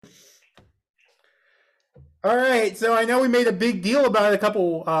All right, so I know we made a big deal about it a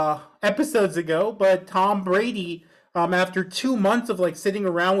couple episodes ago, but Tom Brady, after 2 months of like sitting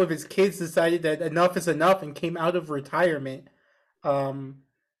around with his kids, decided that enough is enough and came out of retirement. Um,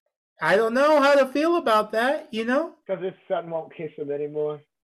 I don't know how to feel about that. Because his son won't kiss him anymore.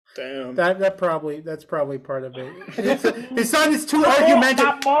 Damn. That's probably part of it. His son is too my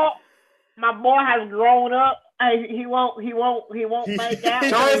argumentative. boy, my boy has grown up. He won't make out.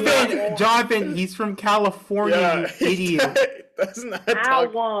 Jonathan, he's from California, you idiot. That's not I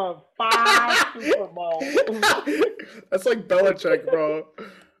won 5 Super Bowls. That's like Belichick, bro.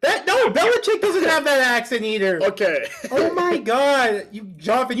 Belichick doesn't have that accent either. Okay. Oh my God,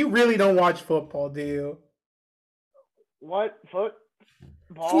 Jonathan, you really don't watch football, do you? What football?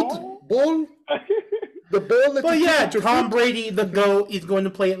 Football? The ball that But you yeah, put your Tom foot- Brady, the GOAT, is going to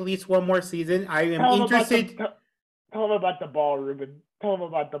play at least one more season. I am interested. Tell him about the ball, Ruben. Tell him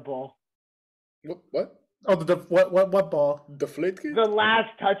about the ball. What? Oh, what ball? Deflate? The last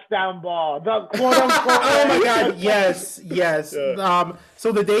touchdown ball. The quote unquote. Oh my God! Yes. Yeah.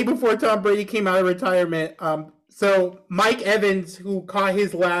 So the day before Tom Brady came out of retirement, so Mike Evans, who caught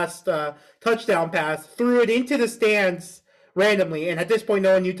his last touchdown pass, threw it into the stands randomly, and at this point,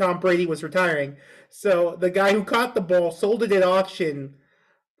 no one knew Tom Brady was retiring. So the guy who caught the ball sold it at auction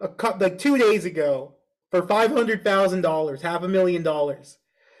like 2 days ago for $500,000, $500,000.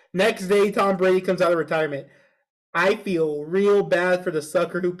 Next day, Tom Brady comes out of retirement. I feel real bad for the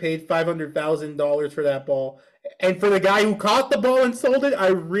sucker who paid $500,000 for that ball. And for the guy who caught the ball and sold it, I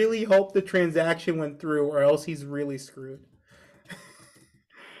really hope the transaction went through, or else he's really screwed.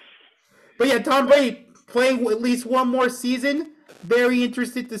 But yeah, Tom Brady playing at least one more season. Very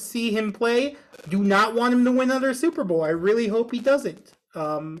interested to see him play. Do not want him to win another Super Bowl. I really hope he doesn't.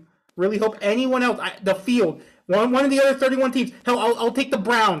 Really hope anyone else, the field, one of the other 31 teams. Hell, I'll take the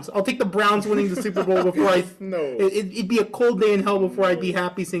Browns. I'll take the Browns winning the Super Bowl before I. No. It'd be a cold day in hell before I'd be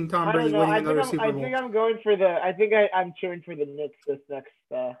happy seeing Tom Brady winning another Super Bowl. I think I'm going for the. I'm cheering for the Knicks this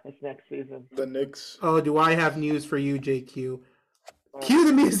next season. The Knicks. Oh, do I have news for you, JQ? Cue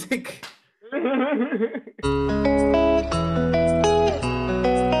the music.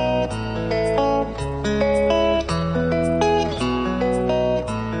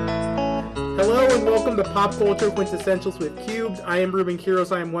 Hello and welcome to Pop Culture Quintessentials with Cubed. I am Ruben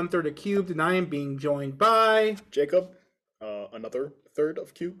Quiros. I am 1/3 of Cubed, and I am being joined by Jacob, another third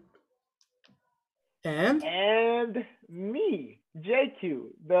of Cube. And me,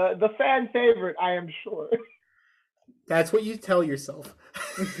 JQ, the fan favorite, I am sure. That's what you tell yourself.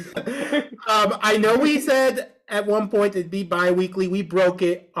 I know we said at one point it'd be bi-weekly. We broke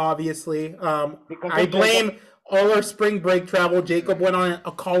it, obviously. I blame all our spring break travel. Jacob went on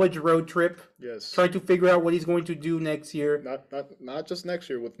a college road trip. Yes. Trying to figure out what he's going to do next year. Not just next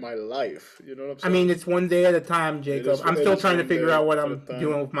year, with my life. You know what I'm I saying? mean, it's one day at a time, Jacob. I'm still trying to figure out what I'm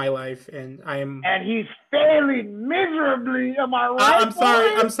doing with my life, and And he's failing miserably. Am I right?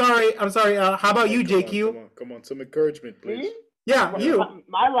 I'm sorry. How about you, JQ? Come on. Some encouragement, please. Me? Yeah, you.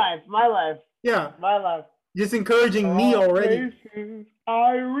 My life. Yeah. My life. Just encouraging me already.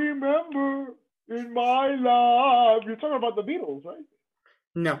 I remember in my life. You're talking about the Beatles, right?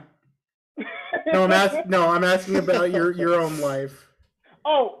 No. I'm asking about your own life.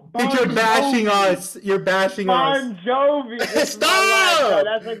 Oh, You're bashing us. You're bashing us. Bon Jovi. Stop!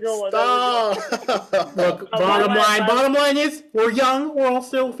 That's a good one. Stop! Look, bottom line is we're young. We're all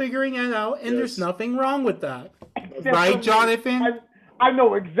still figuring it out, and there's nothing wrong with that. Right, Jonathan? I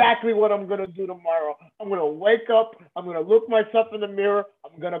know exactly what I'm gonna do tomorrow. I'm gonna wake up. I'm gonna look myself in the mirror.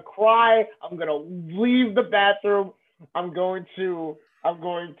 I'm gonna cry. I'm gonna leave the bathroom. I'm going to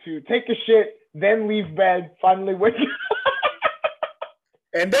take a shit, then leave bed. Finally wake up.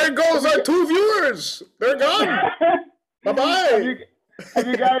 And there goes our 2 viewers. They're gone. Bye-bye. Have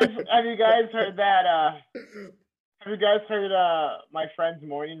you guys heard that? Have you guys heard my friend's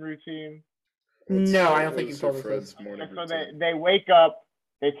morning routine? No, I don't think you told us friend's this. morning So routine. they wake up,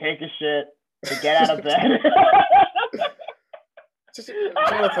 they take a shit, they get out of bed.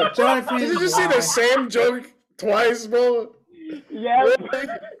 Jonathan, did you just see the same joke twice, bro? Yeah.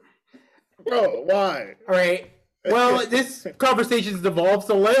 Bro, why? All right. Well, this conversation's devolved,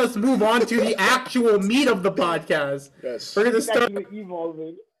 so let us move on to the actual meat of the podcast. Yes. We're going to start,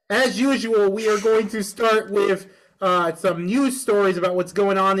 as usual, we are going to start with some news stories about what's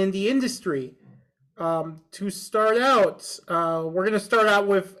going on in the industry. To start out, we're going to start out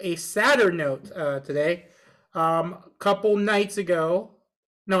with a sadder note today. Couple nights ago,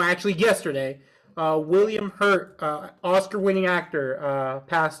 no, actually yesterday, William Hurt, Oscar-winning actor,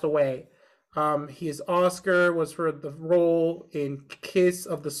 passed away. His Oscar was for the role in Kiss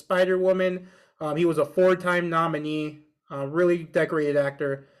of the Spider-Woman. He was a 4-time nominee, really decorated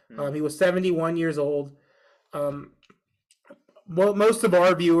actor. He was 71 years old. Well, most of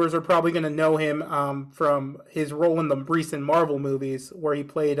our viewers are probably going to know him from his role in the recent Marvel movies, where he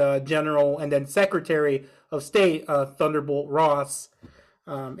played General and then Secretary of State Thunderbolt Ross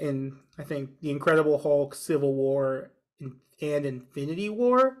in, I think, The Incredible Hulk, Civil War, and Infinity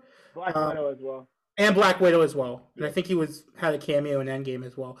War. Black Widow as well. And Black Widow as well. And I think he had a cameo in Endgame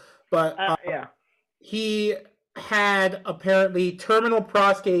as well. But yeah. He had apparently terminal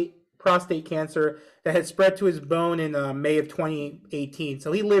prostate cancer that had spread to his bone in May of 2018.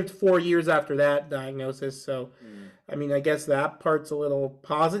 So he lived 4 years after that diagnosis. So, I mean, I guess that part's a little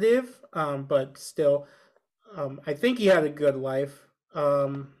positive, but still, I think he had a good life.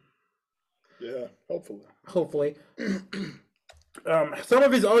 Yeah, hopefully. Hopefully. Some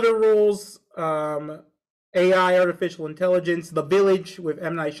of his other roles, AI, artificial intelligence, The Village with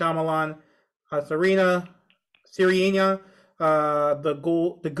M. Night Shyamalan, Serena, The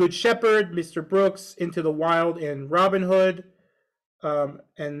Good Shepherd, Mr. Brooks, Into the Wild, and Robin Hood.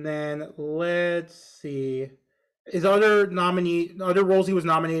 And then let's see. His other roles he was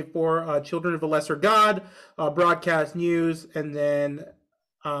nominated for: Children of a Lesser God, Broadcast News, and then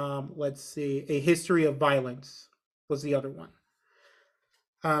let's see, A History of Violence was the other one.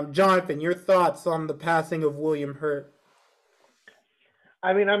 Jonathan, your thoughts on the passing of William Hurt?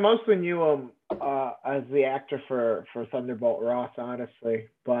 I mean, I mostly knew him as the actor for Thunderbolt Ross, honestly.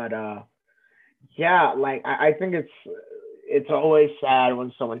 But yeah, like I think it's always sad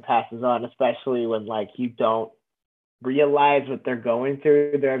when someone passes on, especially when like you don't realize what they're going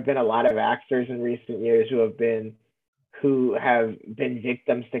through. There have been a lot of actors in recent years who have been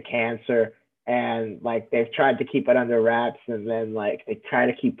victims to cancer, and like they've tried to keep it under wraps, and then like they try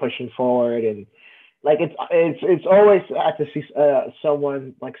to keep pushing forward, and like it's always sad to see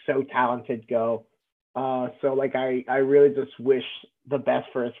someone like so talented go. So like I really just wish the best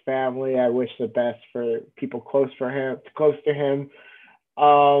for his family. I wish the best for people close to him.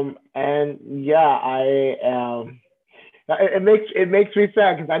 And yeah, it makes me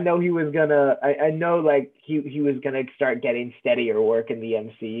sad because I know he was gonna. I know like he was gonna start getting steadier work in the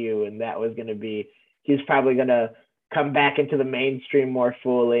MCU, and that was gonna be. He's probably gonna come back into the mainstream more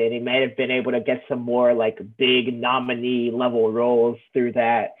fully, and he might have been able to get some more like big nominee level roles through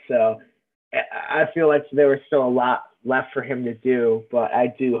that. So I feel like there was still a lot left for him to do, but I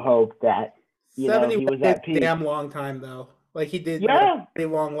do hope that he was at peak. Damn long time though. Like he did a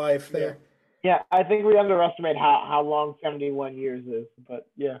long life there. Yeah, I think we underestimate how long 71 years is, but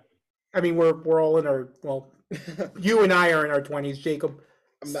yeah. I mean, we're all in our, well, you and I are in our 20s. Jacob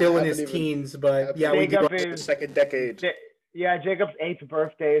still in his teens, but yeah, we do the second decade. Jacob's 8th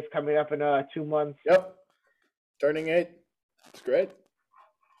birthday is coming up in 2 months. Yep, turning 8. It's great.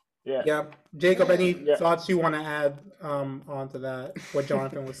 Yeah. Jacob, any thoughts you want to add onto that? What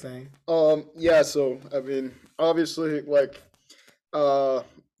Jonathan was saying? Yeah. So I mean, obviously, like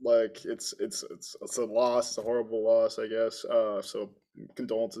it's a loss. It's a horrible loss, I guess. So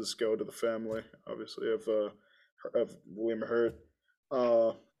condolences go to the family, obviously, of William Hurt.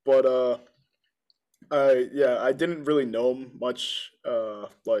 But I didn't really know him much,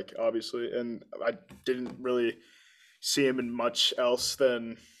 like obviously, and I didn't really see him in much else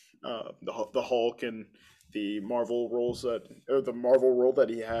than the Hulk and the Marvel role that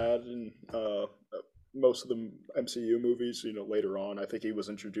he had in most of the MCU movies. Later on, I think he was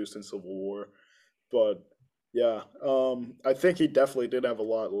introduced in Civil War, but yeah, I think he definitely did have a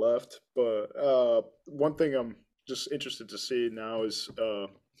lot left. But one thing I'm just interested to see now is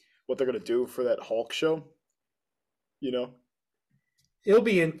what they're gonna do for that Hulk show. It'll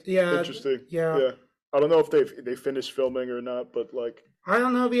be interesting. Yeah. I don't know if they finished filming or not, but like I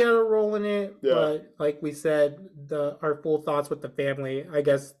don't know if he had a role in it, but like we said, our full thoughts with the family. I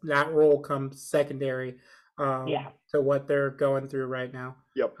guess that role comes secondary to what they're going through right now.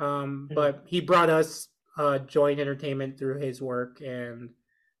 Yep. But he brought us joint entertainment through his work, and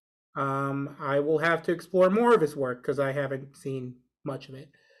I will have to explore more of his work because I haven't seen much of it.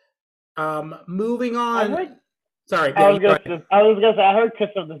 Moving on. Sorry. I was gonna say I heard Kiss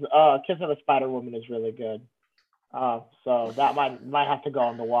of the Spider Woman is really good. So that might have to go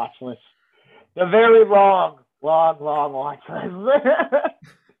on the watch list. The very long watch list.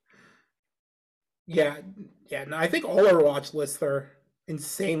 Yeah. No, I think all our watch lists are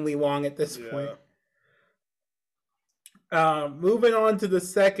insanely long at this point. Moving on to the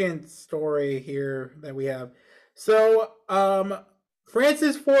second story here that we have. So,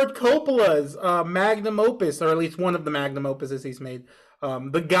 Francis Ford Coppola's magnum opus, or at least one of the magnum opuses he's made,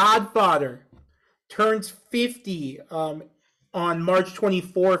 The Godfather, turns 50 on March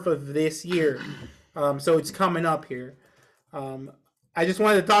 24th of this year. So it's coming up here. I just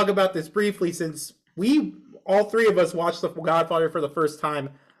wanted to talk about this briefly since all three of us watched The Godfather for the first time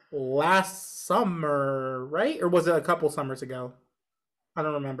last summer, right? Or was it a couple summers ago? I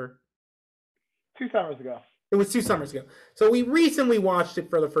don't remember. 2 summers ago. It was 2 summers ago. So we recently watched it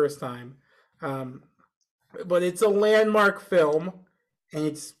for the first time. But it's a landmark film, and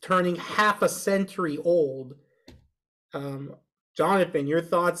it's turning half a century old. Jonathan, your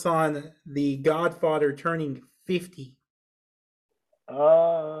thoughts on The Godfather turning 50?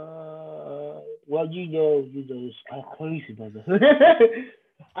 Well, it's kind of crazy, brother.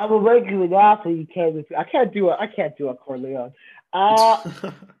 I'm a regular actor. You can't. I can't do a Corleone.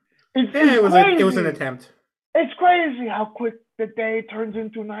 It was an attempt. It's crazy how quick the day turns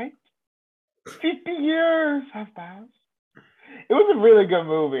into night. 50 years have passed. It was a really good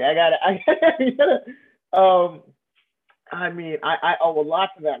movie. I owe a lot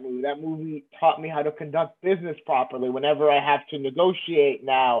to that movie. That movie taught me how to conduct business properly. Whenever I have to negotiate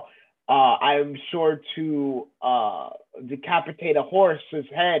now, I'm sure to decapitate a horse's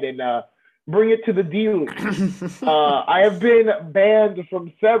head and bring it to the dealer. I have been banned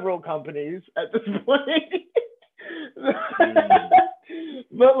from several companies at this point.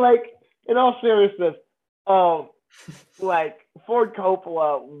 But like, in all seriousness, like Ford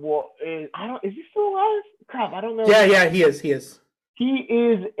Coppola is he still alive? Crap, I don't know. Yeah, he is. He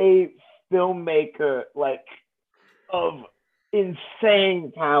is a filmmaker like of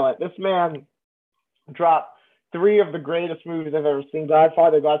insane talent. This man dropped 3 of the greatest movies I've ever seen: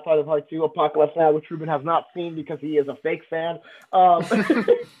 Godfather, Godfather Part 2, Apocalypse Now, which Ruben has not seen because he is a fake fan.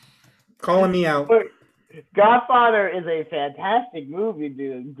 Calling me out. But Godfather is a fantastic movie,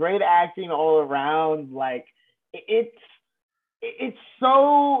 dude. Great acting all around. Like it's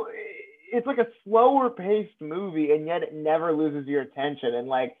like a slower paced movie, and yet it never loses your attention. And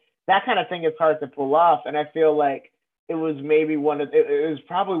like that kind of thing is hard to pull off. And I feel like it was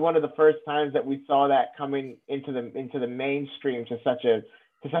probably one of the first times that we saw that coming into the mainstream to such a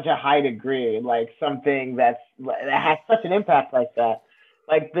high degree. Like something that has such an impact like that.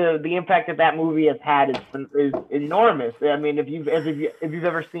 Like the impact that movie has had is enormous. I mean, if you've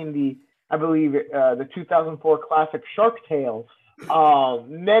ever seen the 2004 classic Shark Tale,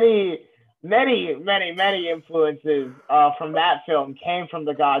 many influences from that film came from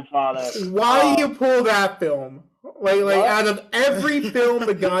The Godfather. Why do you pull that film? Like out of every film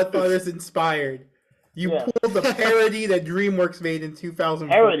The Godfather's inspired, you pulled the parody that DreamWorks made in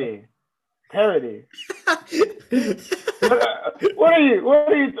 2004. Parody. What are you,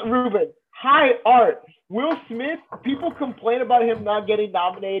 Ruben? High art. Will Smith, people complain about him not getting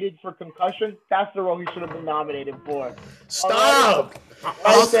nominated for Concussion. That's the role he should have been nominated for. Stop!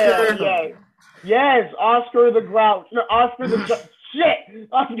 Right there, yeah. Yes, Oscar the Grouch. No, Oscar the... Shit!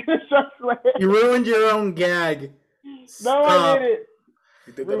 You ruined your own gag. No, I did it.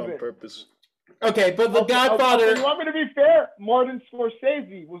 You did that on purpose. Okay, but The Godfather... Okay, you want me to be fair? Martin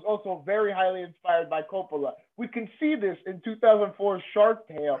Scorsese was also very highly inspired by Coppola. We can see this in 2004 Shark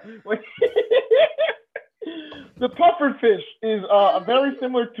Tale. The pufferfish is very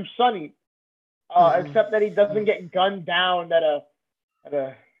similar to Sonny, except that he doesn't get gunned down at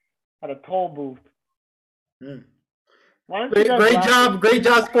a toll booth. Mm. Great job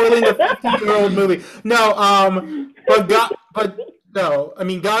spoiling the 50-year-old movie. No, but no. I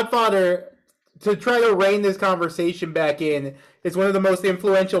mean, Godfather, to try to rein this conversation back in, is one of the most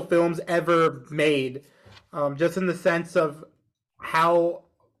influential films ever made. Just in the sense of how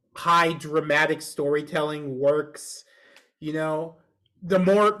high dramatic storytelling works. You know,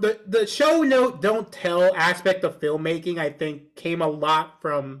 the show note don't tell aspect of filmmaking, I think, came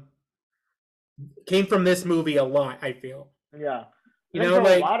from this movie a lot, I feel. Yeah. You know,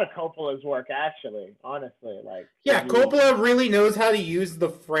 like a lot of Coppola's work, actually, honestly. Coppola really knows how to use the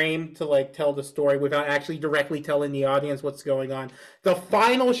frame to like tell the story without actually directly telling the audience what's going on. The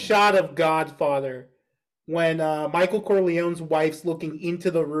final shot of Godfather, when Michael Corleone's wife's looking into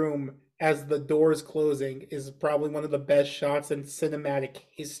the room as the door's closing, is probably one of the best shots in cinematic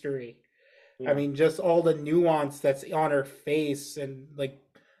history. Yeah. I mean, just all the nuance that's on her face and like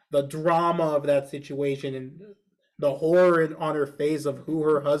the drama of that situation and the horror on her face of who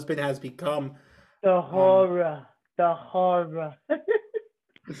her husband has become. The horror.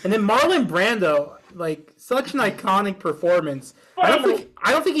 And then Marlon Brando, like such an iconic performance. I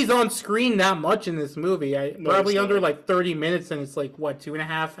don't think he's on screen that much in this movie. Probably under like 30 minutes, and it's like what,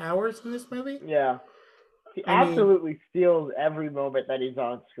 2.5 hours in this movie? Yeah. He absolutely steals every moment that he's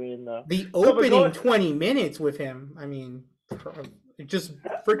on screen, though. The opening 20 minutes with him, I mean, it just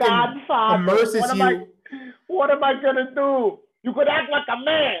freaking immerses you. What am I gonna do? You could act like a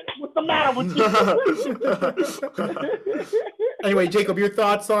man. What's the matter with you? Anyway, Jacob, your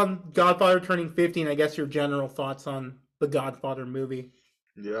thoughts on Godfather turning 50, and I guess your general thoughts on the Godfather movie.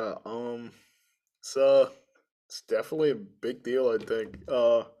 Yeah, it's definitely a big deal, I think.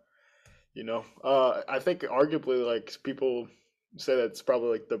 I think arguably like people say that it's probably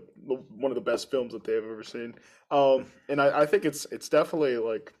like the one of the best films that they've ever seen. And I think it's definitely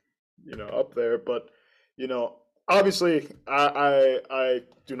like, up there, but you know, obviously I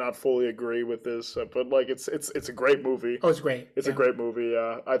do not fully agree with this, but like it's a great movie. Oh, it's great. It's a great movie.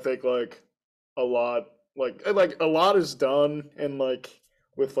 Yeah, I think like a lot like a lot is done and like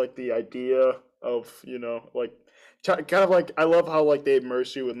with like the idea of like kind of like I love how like they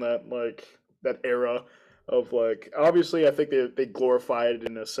immerse you in that like that era of like obviously I think they glorify it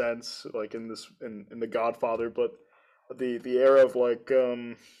in a sense like in the Godfather, but the era of like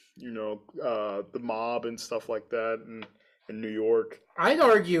the mob and stuff like that in New York. I'd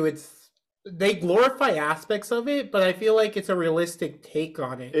argue they glorify aspects of it, but I feel like it's a realistic take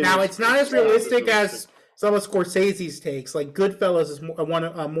on it. Now, it's not as realistic as some of Scorsese's takes. Like Goodfellas is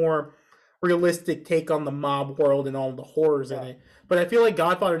a more realistic take on the mob world and all the horrors in it. But I feel like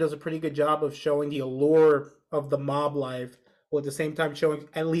Godfather does a pretty good job of showing the allure of the mob life, while at the same time showing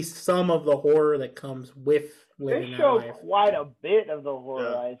at least some of the horror that comes with living They that show life. quite a bit of the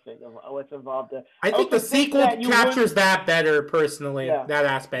horror, I think, of what's involved there. I think the sequel captures that better, personally, that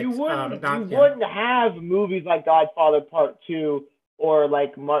aspect. You wouldn't have movies like Godfather Part 2 or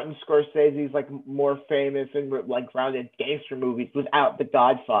like Martin Scorsese's like more famous and like grounded gangster movies without The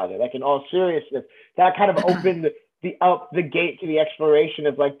Godfather. Like in all seriousness, that kind of opened the gate to the exploration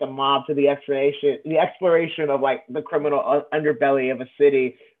of like the mob, to the exploration of like the criminal underbelly of a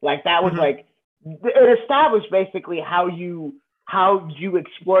city. Like that was like it established basically how you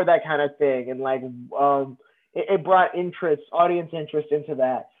explore that kind of thing, and like it brought audience interest into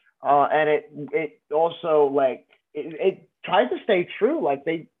that, and it also like it tried to stay true. Like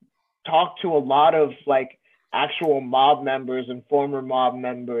they talked to a lot of like actual mob members and former mob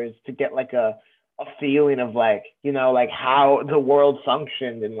members to get like a feeling of like like how the world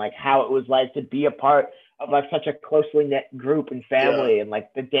functioned and like how it was like to be a part of like such a closely knit group and family, and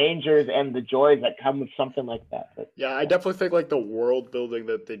like the dangers and the joys that come with something like that. But, I definitely think like the world building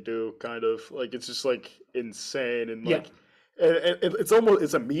that they do kind of like it's just like insane and like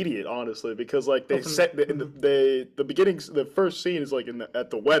it's immediate, honestly, because like they set the beginnings, the first scene is like at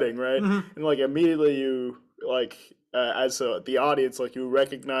the wedding, right? And like immediately you like as the audience like you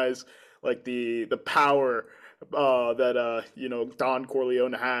recognize like the power that Don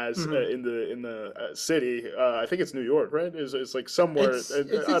Corleone has in the city. I think it's New York, right? It's like somewhere. It's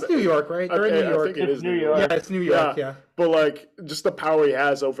New York, right? They're in New York. I think it is New York. Yeah, it's New York. Yeah. But like just the power he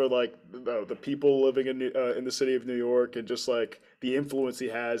has over like the people living in the city of New York, and just like the influence he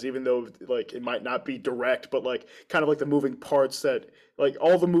has, even though like it might not be direct, but like kind of like the moving parts that like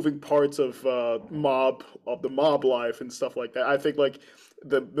all the moving parts of the mob life and stuff like that. I think like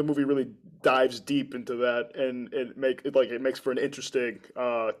the movie really dives deep into that, and it makes for an interesting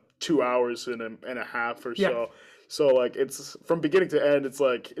 2 hours and a half or so. So like it's from beginning to end, it's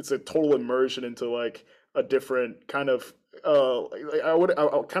like it's a total immersion into like a different kind of I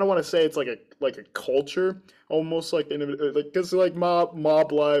kind of want to say it's like a culture, almost like because like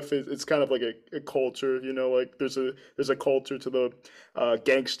mob life it's kind of like a culture, like there's a culture to the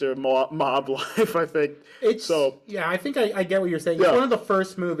gangster mob life. I think I think I get what you're saying. It's one of the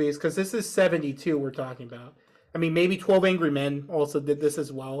first movies, because this is 72 we're talking about. I mean, maybe 12 Angry Men also did this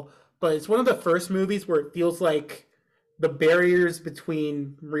as well, but it's one of the first movies where it feels like the barriers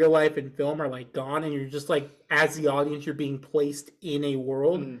between real life and film are like gone, and you're just like, as the audience, you're being placed in a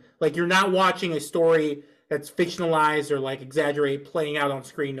world. Like you're not watching a story that's fictionalized or like exaggerated playing out on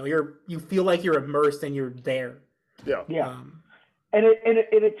screen. No, you feel like you're immersed and you're there. And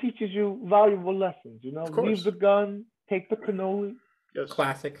it teaches you valuable lessons. Leave the gun, take the cannoli. Yes.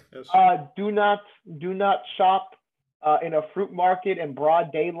 Classic. Yes. Do not shop in a fruit market in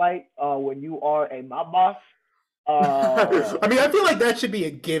broad daylight when you are a mob boss. I mean, I feel like that should be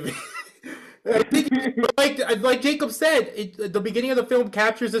a given. I think, like Jacob said, the beginning of the film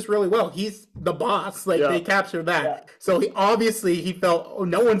captures this really well. He's the boss. Like they capture that. Yeah. So he felt, oh,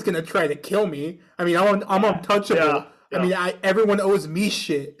 no one's gonna try to kill me. I mean, I'm untouchable. Yeah. I mean, everyone owes me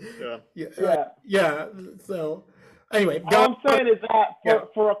shit. Yeah. So anyway, all I'm saying is that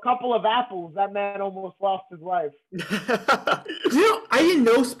for a couple of apples, that man almost lost his life. I didn't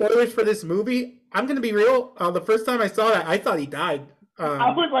know spoilers for this movie. I'm gonna be real. The first time I saw that, I thought he died.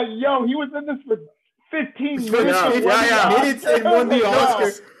 I was like, "Yo, he was in this for 15 minutes. Minutes and won the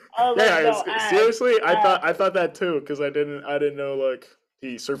Oscar." I was like, no, seriously, I thought that too because I didn't know like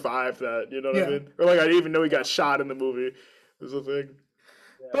he survived that. You know what I mean? Or like I didn't even know he got shot in the movie. It was a thing.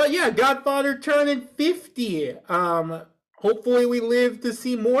 But yeah, Godfather turning 50. Hopefully we live to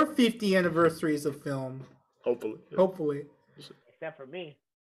see more 50 anniversaries of film. Hopefully. Yeah. Hopefully. Except for me.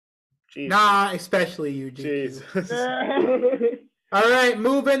 Jesus. Nah, especially you, Jesus. All right,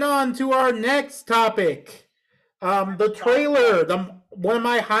 moving on to our next topic. The trailer, one of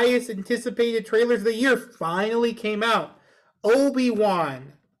my highest anticipated trailers of the year, finally came out.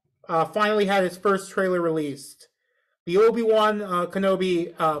 Obi-Wan finally had his first trailer released. The Obi-Wan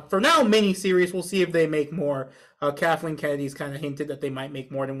Kenobi, for now, mini-series. We'll see if they make more. Kathleen Kennedy's kind of hinted that they might make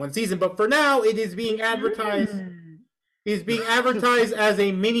more than one season, but for now, it is being advertised. It's being advertised as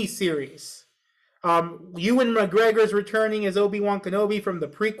a mini-series. Ewan McGregor's returning as Obi-Wan Kenobi from the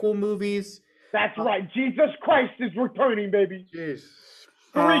prequel movies. That's right. Jesus Christ is returning, baby. Jeez.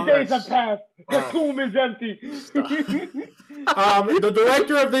 3 days have passed. The tomb is empty. The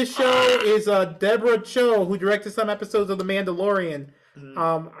director of this show is Deborah Cho, who directed some episodes of The Mandalorian.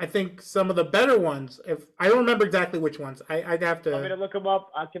 I think some of the better ones. If I don't remember exactly which ones, I'd have to. Want me to look them up?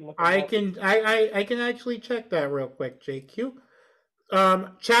 I can look them up. I can actually check that real quick, JQ.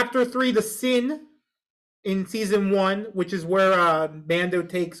 Chapter 3, The Sin, in season 1, which is where Mando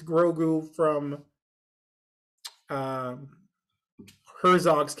takes Grogu from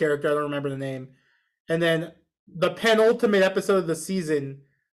Herzog's character. I don't remember the name. And then the penultimate episode of the season,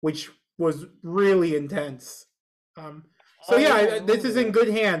 which was really intense. This is in good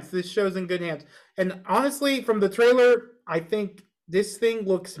hands. This show's in good hands. And honestly, from the trailer, I think this thing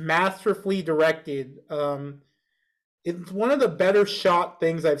looks masterfully directed. It's one of the better shot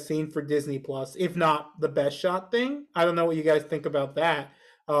things I've seen for Disney Plus, if not the best shot thing. I don't know what you guys think about that.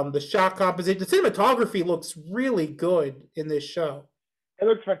 The shot composition, the cinematography looks really good in this show. It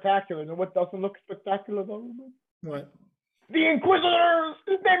looks spectacular. And what doesn't look spectacular though, Ruben? What? The Inquisitors!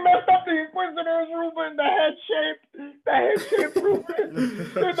 They messed up the Inquisitors, Ruben! The head shape, Ruben!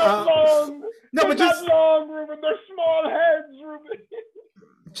 They're not long! They're not long, Ruben! They're small heads, Ruben!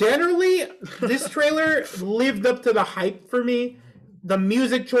 Generally, this trailer lived up to the hype for me. The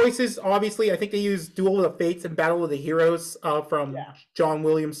music choices, obviously, I think they used Duel of the Fates and Battle of the Heroes from John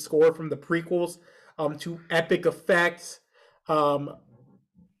Williams' score from the prequels to epic effects.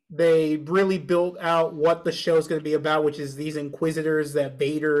 They really built out what the show's going to be about, which is these Inquisitors that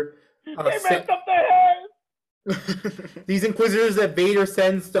Vader... they messed up their head! These Inquisitors that Vader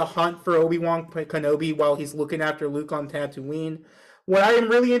sends to hunt for Obi-Wan Kenobi while he's looking after Luke on Tatooine. What I am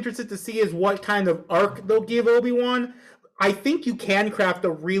really interested to see is what kind of arc they'll give Obi-Wan. I think you can craft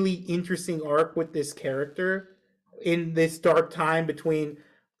a really interesting arc with this character in this dark time between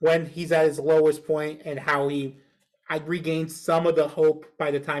when he's at his lowest point and how he regains some of the hope by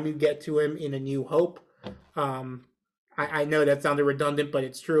the time you get to him in A New Hope. I know that sounded redundant, but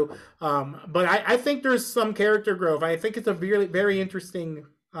it's true. But I think there's some character growth. I think it's a very, very interesting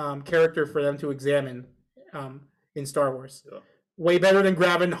character for them to examine in Star Wars. Yeah. Way better than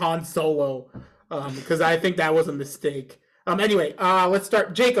grabbing Han Solo, because I think that was a mistake. Anyway, let's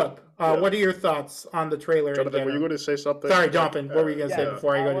start. Jacob, what are your thoughts on the trailer? Jonathan, were you going to say something? Sorry, Jonathan. What were you going to say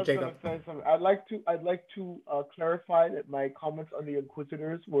before I go to Jacob? I'd like to clarify that my comments on the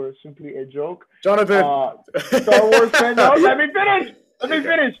Inquisitors were simply a joke. Jonathan, Star Wars fans. No, let me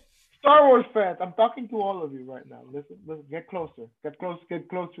finish. Star Wars fans, I'm talking to all of you right now. Listen, get closer. Get close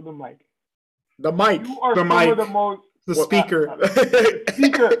to the mic. The mic. You are some of the most. The speaker.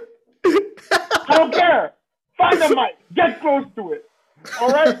 Speaker. I don't care. Find the mic. Get close to it.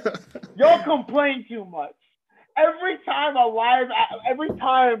 All right? Y'all complain too much. Every time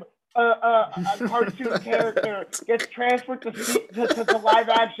a cartoon character gets transferred to live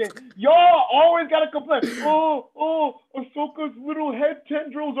action, y'all always gotta complain. Oh, Ahsoka's little head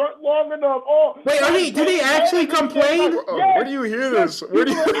tendrils aren't long enough. Oh, wait, do they actually complain? Yes. Where do you hear this? Where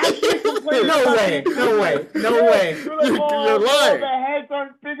do you actually complain? No way. You're lying. The heads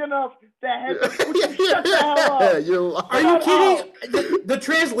aren't big enough. The heads shut the hell up. You're lying. Are you kidding? The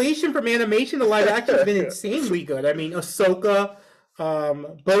translation from animation to live action has been insanely good. I mean, Ahsoka,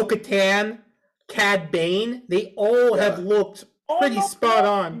 Bo-Katan, Cad Bane, they all have looked pretty spot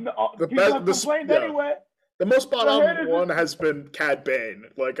on. The most spot on one has been Cad Bane.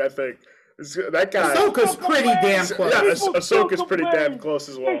 Like, I think that guy. Ahsoka's pretty damn close. Yeah, Ahsoka's pretty damn close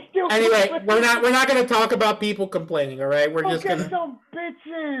as well. Anyway, we're not going to talk about people complaining. All right, we're just going to. Get some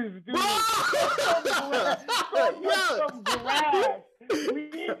bitches, dude. Get some grass.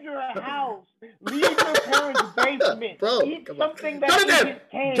 Leave your house. Leave your parents' basement. Bro, eat something that isn't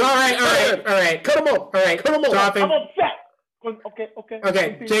canned. All right. Cut him off. All right. Cut him off. Jonathan. I'm upset. Okay.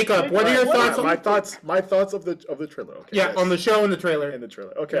 Okay, Jacob, what are your thoughts? My thoughts of the trailer. Okay, yeah, yes. On the show and the trailer.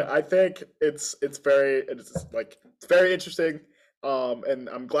 Okay, yeah. I think it's very interesting. And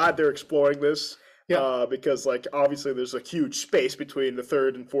I'm glad they're exploring this. Yeah. Because like obviously there's a huge space between the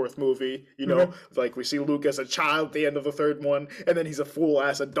third and fourth movie. You know, like we see Luke as a child at the end of the third one, and then he's a full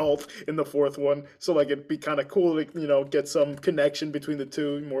ass adult in the fourth one. So like it'd be kind of cool to get some connection between the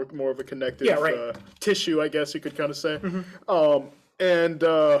two, more of a connective tissue, I guess you could kind of say. So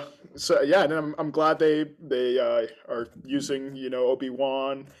yeah, and I'm glad they are using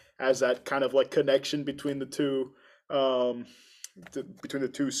Obi-Wan as that kind of like connection between the two. Between the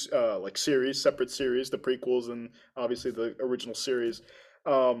two separate series, the prequels and obviously the original series.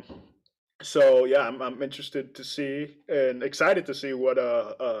 So yeah, I'm interested to see and excited to see what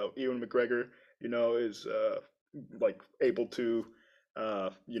Ewan McGregor is like able to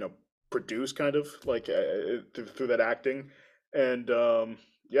produce kind of like through that acting. And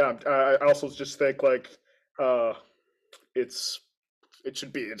yeah, I also just think like it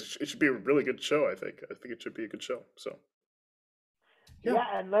should be a really good show. I think it should be a good show. So. Yeah,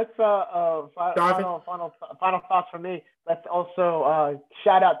 and let's final thoughts from me. Let's also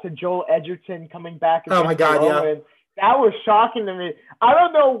shout out to Joel Edgerton coming back. Oh my God, yeah. That was shocking to me. I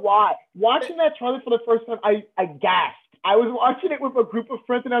don't know why. Watching that trailer for the first time, I gasped. I was watching it with a group of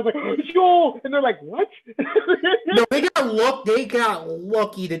friends, and I was like, Joel! And they're like, what? No, they got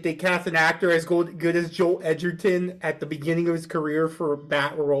lucky that they cast an actor as good as Joel Edgerton at the beginning of his career for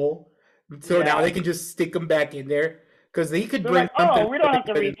that role. So now they can just stick him back in there. Because he could bring. Like, we don't have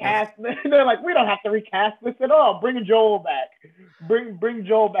to recast. They're like, we don't have to recast this at all. Bring Joel back. Bring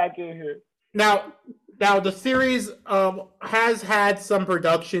Joel back in here. Now the series has had some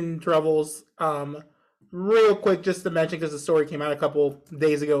production troubles. Real quick, just to mention, because the story came out a couple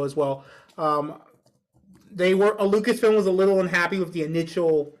days ago as well. Lucasfilm was a little unhappy with the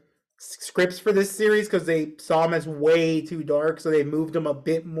initial scripts for this series because they saw them as way too dark, so they moved them a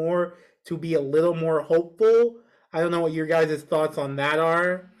bit more to be a little more hopeful. I don't know what your guys' thoughts on that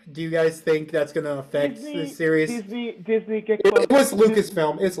are. Do you guys think that's going to affect this series? Disney, get close. It was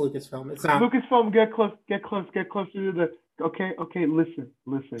Lucasfilm. It's Lucasfilm. It's not. Lucasfilm, get close to the. Okay, listen.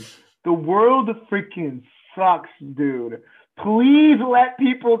 The world freaking sucks, dude. Please let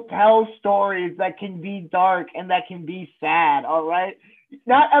people tell stories that can be dark and that can be sad, all right?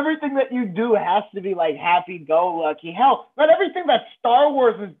 Not everything that you do has to be like happy-go-lucky. Hell, not everything that Star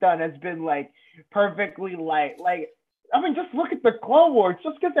Wars has done has been like perfectly light. Like, I mean, just look at the Clone Wars.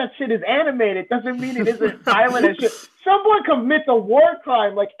 Just because that shit is animated doesn't mean it isn't violent and shit. Someone commits a war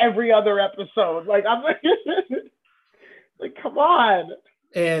crime like every other episode. Like, I'm like, come on.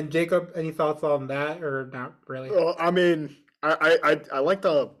 And Jacob, any thoughts on that or not really? Well, I mean, I like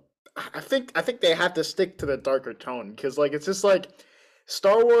I think they have to stick to the darker tone because like it's just like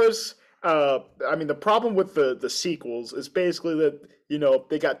Star Wars. I mean, the problem with the sequels is basically that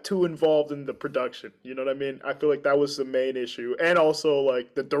they got too involved in the production. You know what I mean? I feel like that was the main issue, and also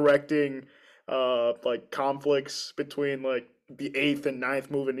like the directing, like conflicts between like the 8th and 9th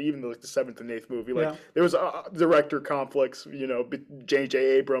movie, and even like the 7th and 8th movie. Like there was director conflicts, J.J.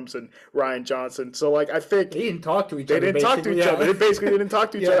 Abrams and Rian Johnson. So like I think they didn't talk to each other. They didn't talk to each other. They basically didn't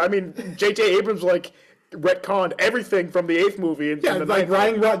talk to each other. I mean, J.J. Abrams like retconned everything from the 8th movie. And like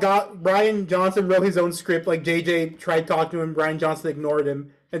Rian Johnson wrote his own script. Like JJ tried to talk to him, Rian Johnson ignored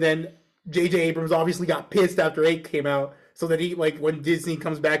him, and then J.J. Abrams obviously got pissed after 8 came out. So that he when Disney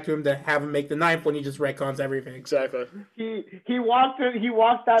comes back to him to have him make the 9th one, he just retcons everything. Exactly. He walked into the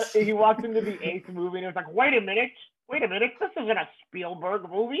 8th movie and he was like, wait a minute, this isn't a Spielberg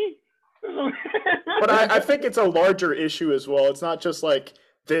movie. But I think it's a larger issue as well. It's not just like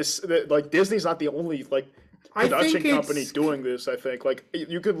this. Like Disney's not the only like production company doing this. I think like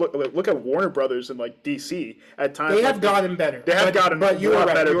you could look at Warner Brothers and like DC at times. They have gotten better. They have gotten but a lot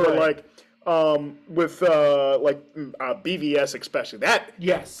better. But like. With BVS especially,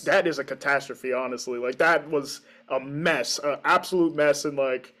 that is a catastrophe. Honestly, like that was a mess, an absolute mess, and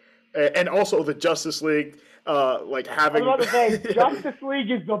like, and also the Justice League, like having. I was about to say, Justice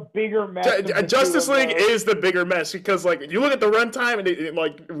League is the bigger mess. Justice League is the bigger mess because like you look at the runtime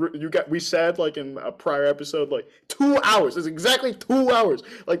and we said like in a prior episode like 2 hours. It's exactly 2 hours.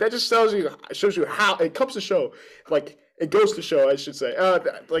 Like that just shows you how it comes to show. Like it goes to show, I should say,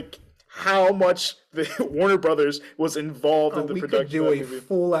 like. How much the Warner Brothers was involved in the production. We could do a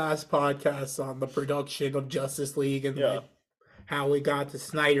full-ass podcast on the production of Justice League and like how we got the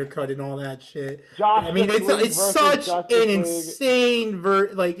Snyder Cut and all that shit. I mean, it's such an insane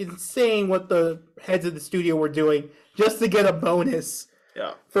insane what the heads of the studio were doing just to get a bonus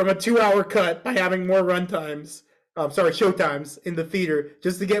from a 2-hour cut by having more runtimes. showtimes in the theater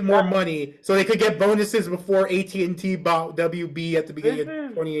just to get more money, so they could get bonuses before AT&T bought WB at the beginning of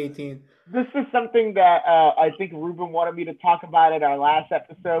 2018. This is something that I think Ruben wanted me to talk about in our last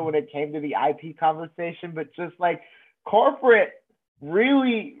episode when it came to the IP conversation, but just like corporate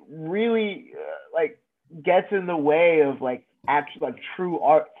really, really like gets in the way of like actual like true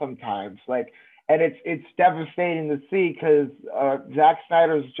art sometimes. Like, and it's devastating to see because Zack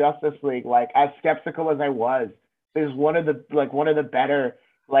Snyder's Justice League, like as skeptical as I was, is one of the better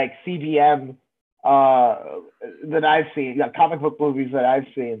like CBM that I've seen, like comic book movies that I've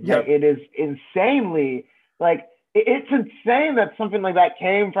seen. Yep. Like it is insanely like it's insane that something like that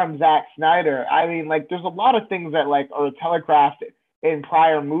came from Zack Snyder. I mean, like there's a lot of things that like are telegraphed in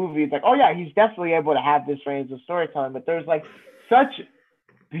prior movies. Like, oh yeah, he's definitely able to have this range of storytelling, but there's like such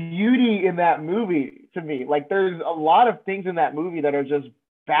beauty in that movie to me. Like there's a lot of things in that movie that are just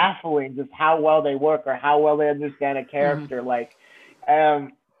baffling, just how well they work or how well they understand a character. Mm-hmm. Like,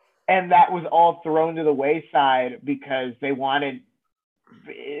 and that was all thrown to the wayside because they wanted,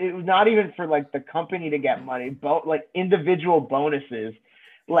 it was not even for like the company to get money, but like individual bonuses.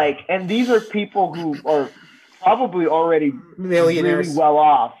 Like, and these are people who are probably already millionaires, really well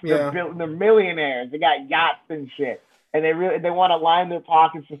off. Yeah. They're millionaires. They got yachts and shit. And they want to line their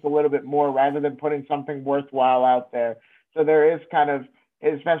pockets just a little bit more rather than putting something worthwhile out there. So there is kind of,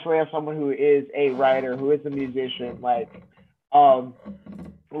 especially as someone who is a writer, who is a musician,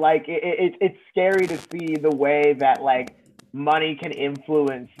 it's scary to see the way that like money can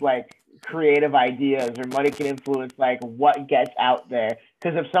influence like creative ideas, or money can influence like what gets out there.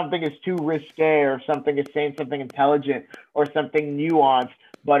 Because if something is too risque, or if something is saying something intelligent or something nuanced,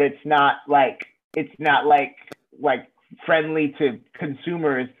 but it's not like friendly to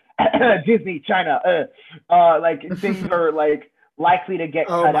consumers, Disney, China, like things are like likely to get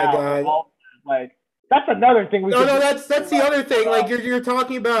cut out. God. Like that's another thing. That's the other thing. Like you're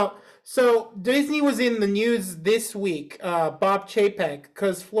talking about. So Disney was in the news this week, Bob Chapek,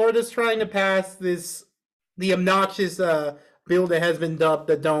 because Florida's trying to pass the obnoxious bill that has been dubbed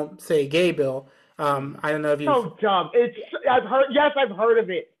the "Don't Say Gay" bill. I don't know if you. So dumb. I've heard of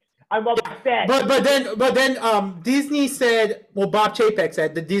it. I'm upset. But then Disney said, well, Bob Chapek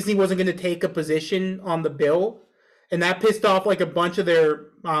said that Disney wasn't going to take a position on the bill, and that pissed off like a bunch of their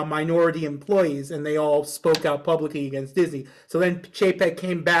minority employees, and they all spoke out publicly against Disney. So then Chapek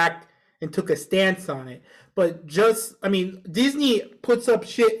came back and took a stance on it. But Disney puts up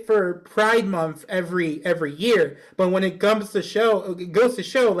shit for Pride Month every year, but when it comes to it goes to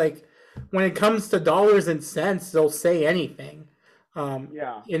show like when it comes to dollars and cents, they'll say anything.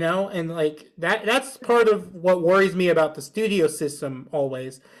 You know, and like that's part of what worries me about the studio system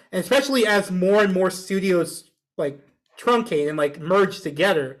always, and especially as more and more studios like truncate and like merge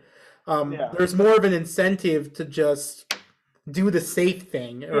together, there's more of an incentive to just do the safe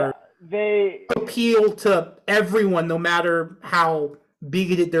thing, or they appeal to everyone no matter how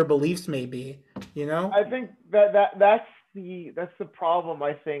bigoted their beliefs may be, you know. I think that's the problem,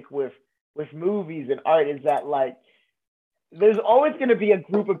 I think, with movies and art, is that like there's always going to be a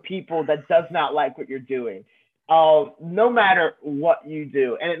group of people that does not like what you're doing, no matter what you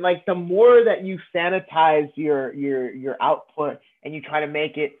do. And like the more that you sanitize your output and you try to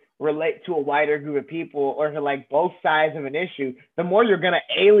make it relate to a wider group of people, or to like both sides of an issue, the more you're going to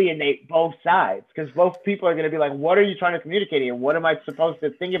alienate both sides, because both people are going to be like, what are you trying to communicate here? What am I supposed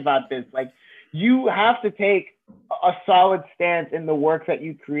to think about this? Like, you have to take a solid stance in the work that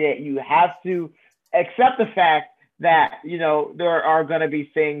you create. You have to accept the fact that, you know, there are going to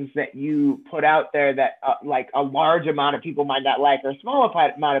be things that you put out there that like a large amount of people might not like, or a small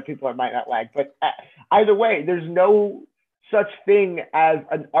amount of people might not like. But either way, there's no such thing as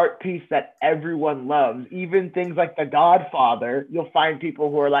an art piece that everyone loves. Even things like The Godfather, you'll find people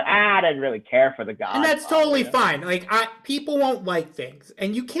who are like, I didn't really care for The Godfather. And that's totally fine. Like, people won't like things,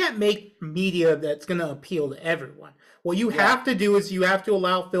 and you can't make media that's going to appeal to everyone. What you have to do is you have to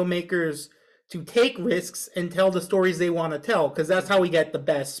allow filmmakers to take risks and tell the stories they want to tell, because that's how we get the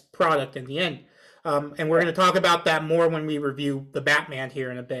best product in the end. And we're going to talk about that more when we review the Batman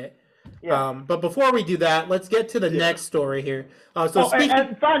here in a bit. But before we do that, let's get to the next story here. And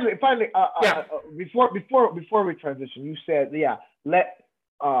finally, before we transition, you said, let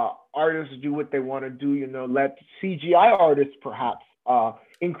artists do what they want to do. You know, let CGI artists perhaps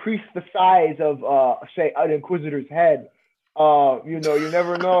increase the size of say an Inquisitor's head. You know, you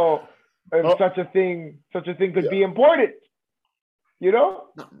never know if such a thing could be important. You know?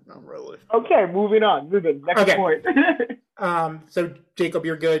 Not really. Okay, moving on. Next point. So Jacob,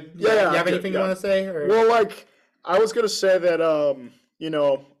 you're good. You have anything you want to say? Or? Well, like I was gonna say that you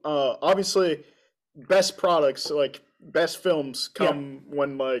know, obviously best products, like best films, come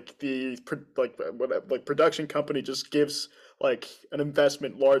when like like production company just gives like an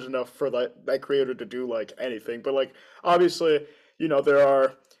investment large enough for that creator to do like anything. But like obviously, there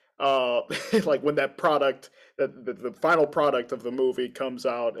are like when that product that the final product of the movie comes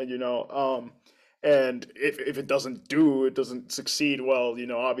out, and and if it doesn't succeed well,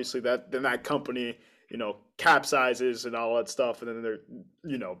 obviously that company, capsizes and all that stuff, and then they're,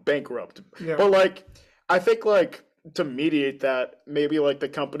 bankrupt. Yeah. But like, I think like to mediate that, maybe like the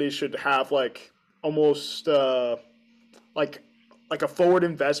company should have like almost like a forward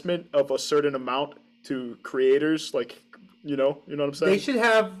investment of a certain amount to creators, like what I'm saying? They should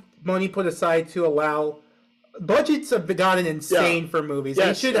have money put aside to allow. Budgets have gotten insane for movies. Yes,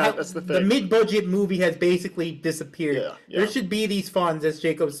 they should have that's the the thing. mid-budget movie has basically disappeared. Yeah. There should be these funds, as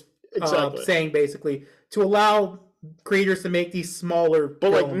Jacob's Exactly. saying, basically to allow creators to make these smaller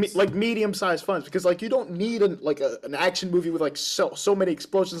But films. like medium-sized funds, because like you don't need an action movie with like so many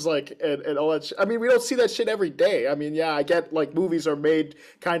explosions, like and all that. I mean, we don't see that shit every day. I mean, yeah, I get like movies are made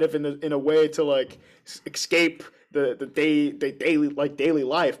kind of in a way to like escape the daily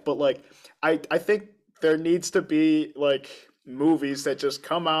life, but like I think there needs to be like movies that just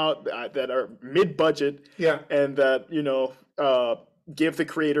come out that are mid-budget, and that give the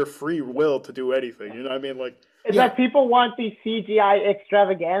creator free will to do anything. You know what I mean? Like, it's that people want these CGI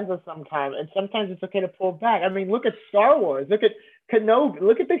extravaganza sometimes, and sometimes it's okay to pull back. I mean, look at Star Wars. Look at Kenobi.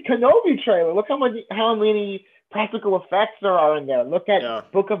 Look at the Kenobi trailer. Look how many practical effects there are in there. Look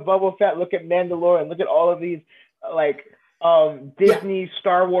at Book of Boba Fett. Look at Mandalorian. Look at all of these like Disney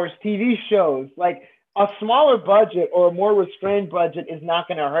Star Wars TV shows. Like, a smaller budget or a more restrained budget is not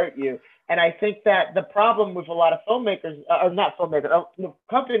going to hurt you. And I think that the problem with a lot of filmmakers, or not filmmakers,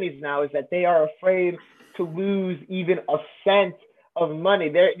 companies now, is that they are afraid to lose even a cent of money.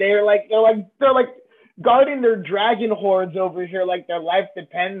 They're like guarding their dragon hordes over here, like their life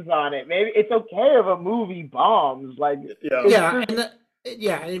depends on it. Maybe it's okay if a movie bombs. Like,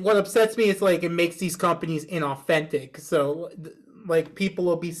 and what upsets me is like it makes these companies inauthentic. So like people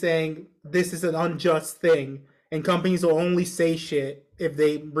will be saying this is an unjust thing, and companies will only say shit if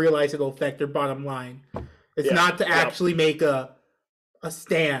they realize it'll affect their bottom line. It's not to actually make a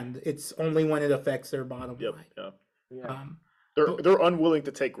stand. It's only when it affects their bottom line. They're unwilling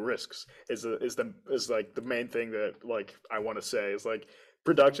to take risks. Is like the main thing that like I want to say is like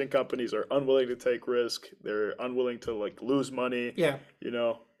production companies are unwilling to take risk. They're unwilling to like lose money. Yeah.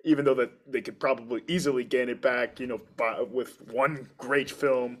 Even though that they could probably easily gain it back, with one great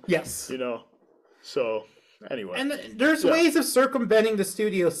film. Yes. So anyway. And there's ways of circumventing the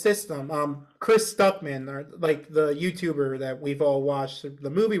studio system. Chris Stuckman, or like the YouTuber that we've all watched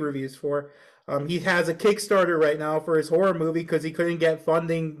the movie reviews for, he has a Kickstarter right now for his horror movie because he couldn't get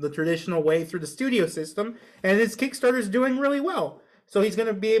funding the traditional way through the studio system, and his Kickstarter is doing really well. So he's going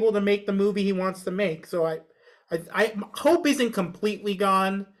to be able to make the movie he wants to make. So I hope isn't completely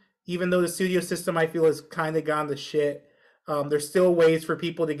gone, even though the studio system I feel has kind of gone to shit. There's still ways for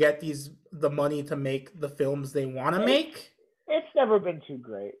people to get the money to make the films they want to make. It's never been too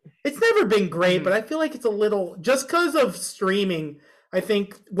great. It's never been great, but I feel like it's a little, just because of streaming, I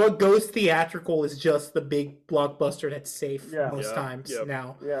think what goes theatrical is just the big blockbuster that's safe most times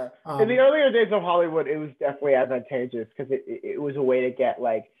now. Yeah. In the earlier days of Hollywood, it was definitely advantageous because it was a way to get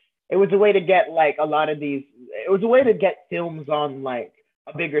a lot of these. It was a way to get films on like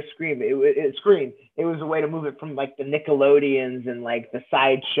a bigger screen. It was a way to move it from like the Nickelodeons and like the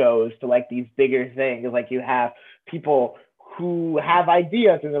sideshows to like these bigger things. Like you have people who have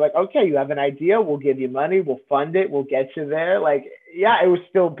ideas and they're like, okay, you have an idea, we'll give you money, we'll fund it, we'll get you there. Like, yeah, it was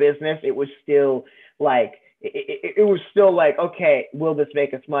still business. It was still like, it was still like, okay, will this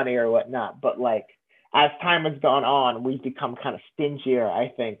make us money or whatnot? But like, as time has gone on, we've become kind of stingier,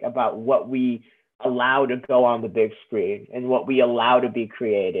 I think, about what we allow to go on the big screen and what we allow to be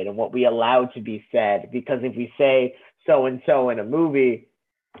created and what we allow to be said. Because if we say so-and-so in a movie,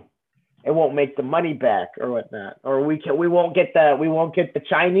 it won't make the money back or whatnot, or we won't get the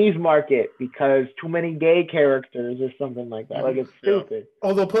Chinese market because too many gay characters or something like that. Like, it's stupid.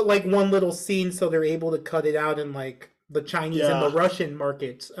 Oh, they'll put like one little scene so they're able to cut it out in like the Chinese and the Russian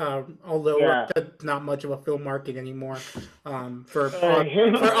markets. Although that's not much of a film market anymore, for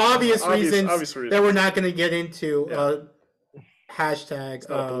obvious reasons that we're not going to get into. Hashtag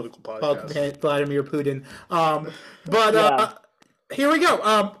Vladimir Putin. Here we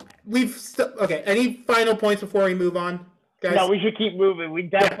go. Okay. Any final points before we move on, guys? No, we should keep moving. We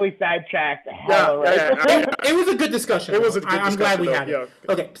definitely sidetracked. It was a good discussion. It was a good discussion. I'm glad we had it.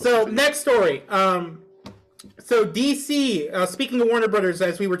 Okay, so next story. So DC, speaking of Warner Brothers,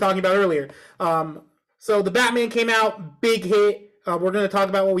 as we were talking about earlier, so the Batman came out, big hit. We're going to talk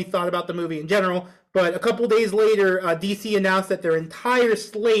about what we thought about the movie in general. But a couple days later, DC announced that their entire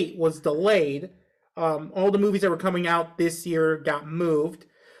slate was delayed. All the movies that were coming out this year got moved.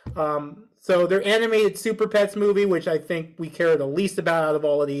 So their animated Super Pets movie, which I think we care the least about out of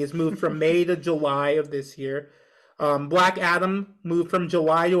all of these, moved from May to July of this year. Black Adam moved from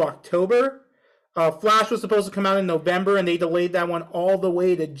July to October. Flash was supposed to come out in November, and they delayed that one all the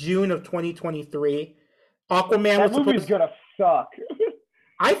way to June of 2023. Aquaman That was movie's supposed. gonna suck.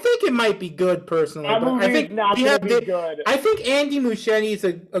 I think it might be good personally. That But I movie's think not gonna be good. I think Andy Muschietti is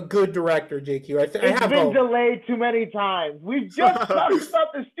a good director, JQ. I It's have been hope. delayed too many times. We've just talked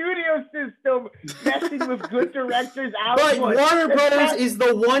about the studio system messing with good directors' But output. Warner Brothers is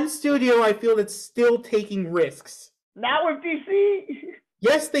the one studio I feel that's still taking risks. Not with DC.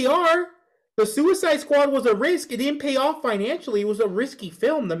 Yes, they are. The Suicide Squad was a risk. It didn't pay off financially. It was a risky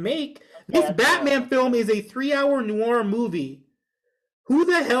film to make. This Batman film is a 3-hour noir movie. Who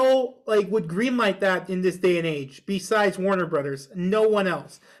the hell would greenlight that in this day and age besides Warner Brothers? No one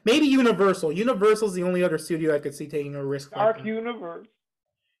else. Maybe Universal. Universal's the only other studio I could see taking a risk. Dark Universe.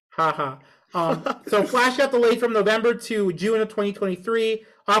 Haha. So Flash got delayed from November to June of 2023.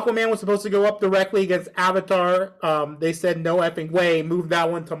 Aquaman was supposed to go up directly against Avatar. They said no effing way. Moved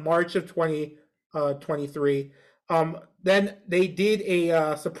that one to March of 2023. Then they did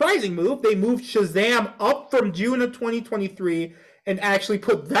a surprising move. They moved Shazam up from June of 2023 and actually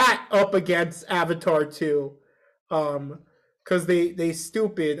put that up against Avatar 2. Because they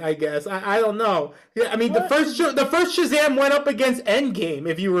stupid, I guess. I don't know. Yeah, I mean, the first Shazam went up against Endgame,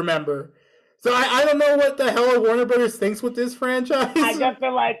 if you remember. So I don't know what the hell Warner Brothers thinks with this franchise. I guess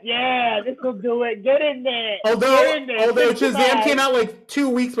they're like, yeah, this will do it. Get in there. Although Shazam came out 2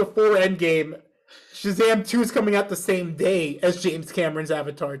 weeks before Endgame, Shazam 2 is coming out the same day as James Cameron's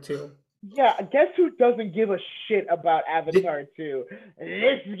Avatar 2. Yeah, guess who doesn't give a shit about Avatar 2?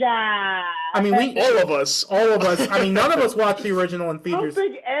 This guy. I mean, all of us. I mean, none of us watched the original in I theaters.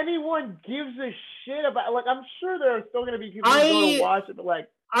 don't think anyone gives a shit about. I'm sure there are still going to be people who are going to watch it, but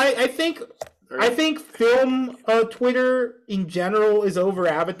I think film Twitter in general is over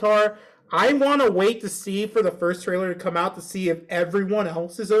Avatar. I want to wait to see for the first trailer to come out to see if everyone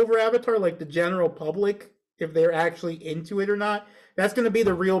else is over Avatar, like the general public, if they're actually into it or not. That's going to be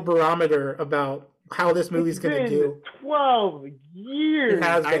the real barometer about how this movie's going to do. 12 years. It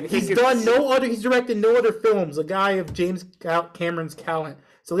has been. He's directed no other films. A guy of James Cameron's talent.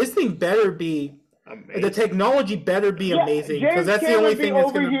 So this thing better be. Amazing. The technology better be amazing because that's the only thing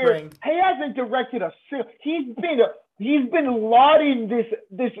that's going to bring. He hasn't directed a single. He's been lauding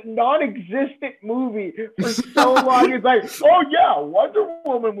this non-existent movie for so long. He's like, oh yeah, Wonder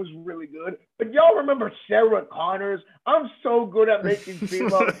Woman was really good, but y'all remember Sarah Connors? I'm so good at making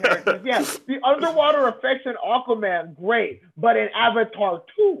female characters. Yeah, the underwater effects in Aquaman, great, but in Avatar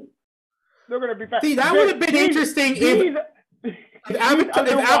 2, they're gonna be fast. See, that would have been interesting if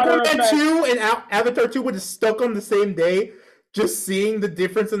Aquaman 2 and Avatar 2 would have stuck on the same day. Just seeing the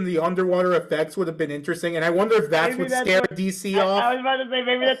difference in the underwater effects would have been interesting, and I wonder if that's what scared DC off. I was about to say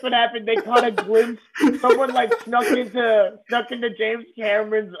maybe that's what happened. They caught a glimpse. Someone snuck into James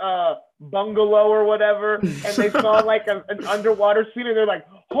Cameron's bungalow or whatever, and they saw an underwater scene, and they're like,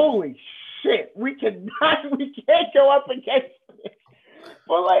 "Holy shit, we can't go up against this."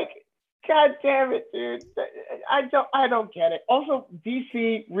 But God damn it, dude! I don't get it. Also,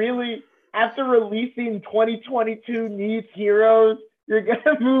 DC really. After releasing 2022 Needs Heroes, you're going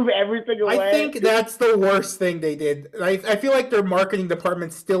to move everything away. I think that's the worst thing they did. I feel like their marketing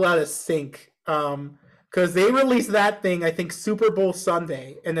department's still out of sync. Because they released that thing, I think, Super Bowl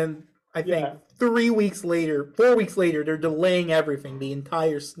Sunday. And then I think 4 weeks later, they're delaying everything, the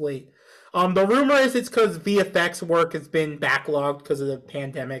entire slate. The rumor is it's because VFX work has been backlogged because of the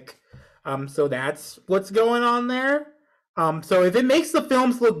pandemic. So that's what's going on there. So if it makes the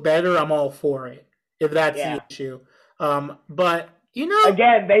films look better, I'm all for it. If that's the issue. But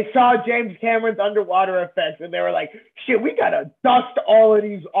again, they saw James Cameron's underwater effects and they were like, "Shit, we gotta dust all of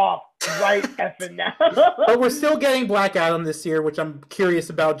these off right effing now." But we're still getting Black Adam this year, which I'm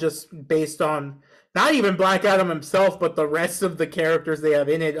curious about, just based on not even Black Adam himself, but the rest of the characters they have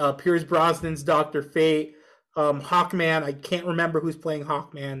in it. Pierce Brosnan's Dr. Fate, Hawkman. I can't remember who's playing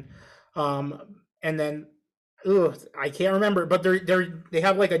Hawkman, and then. I can't remember, but they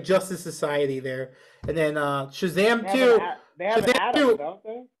have a Justice Society there, and then Shazam 2. They have an Atom, don't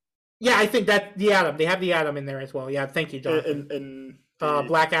they? Yeah, I think that the Atom. They have the Atom in there as well. Yeah, thank you, Jonathan. In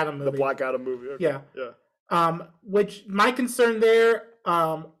Black Adam movie. The Black Adam movie. Okay. Yeah. Which my concern there,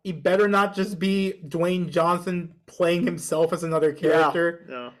 It better not just be Dwayne Johnson playing himself as another character.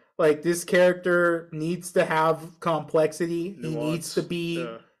 Yeah. Like, this character needs to have complexity. He needs to be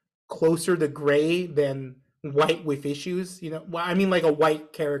closer to gray than white with issues. You know, well, I mean, like a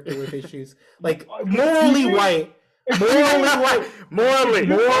white character with issues, like morally white. Morally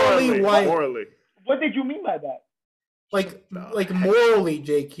white. What did you mean by that? Like morally,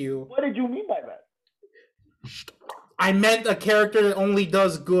 JQ. What did you mean by that? I meant a character that only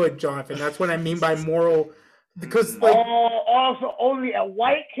does good, Jonathan. That's what I mean by moral. Because like, also only a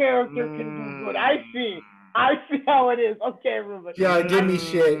white character can do good. I see how it is. Okay, Ruben. Yeah, give me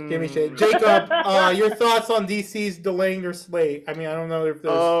shit. Jacob, your thoughts on DC's delaying their slate? I mean, I don't know if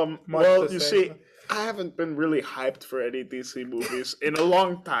there's much well, to you say. see, I haven't been really hyped for any DC movies in a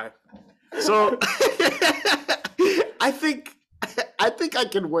long time, so I think I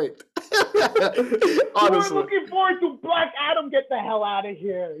can wait. Honestly, You're looking forward to Black Adam. Get the hell out of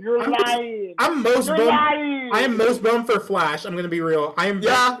here! You're lying. I am most bummed for Flash. I'm gonna be real. I am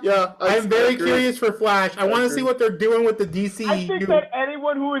very curious for Flash. I want to see what they're doing with the DC. I think that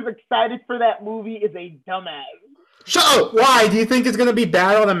anyone who is excited for that movie is a dumbass. Shut up! Why? Do you think it's gonna be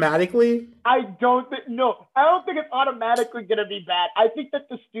bad automatically? I don't think it's automatically gonna be bad. I think that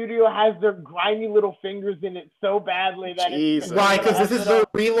the studio has their grimy little fingers in it so badly that it's why? Because this is their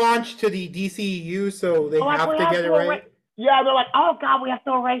relaunch to the DCEU, so they have to get it right. Yeah, they're like, oh god, we have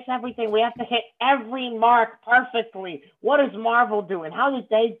to erase everything. We have to hit every mark perfectly. What is Marvel doing? How did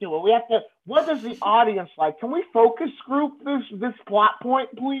they do it? We have to. What does the audience like? Can we focus group this plot point,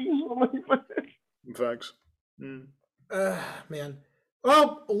 please? Thanks. Man.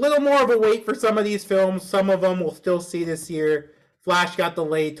 Well, a little more of a wait for some of these films. Some of them we'll still see this year. Flash got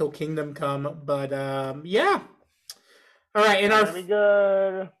delayed till Kingdom Come, but yeah. All right, in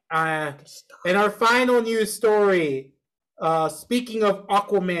our final news story, speaking of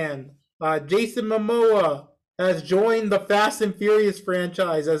Aquaman, Jason Momoa has joined the Fast and Furious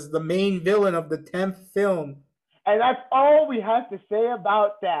franchise as the main villain of the 10th film. And that's all we have to say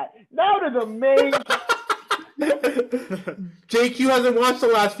about that. Now to the main. JQ hasn't watched the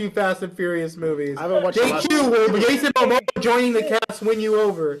last few Fast and Furious movies. I haven't watched JQ, will Jason Momoa joining the cast win you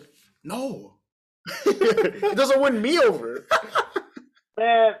over? No. It doesn't win me over.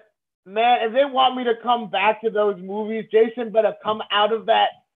 Man, if they want me to come back to those movies, Jason better come out of that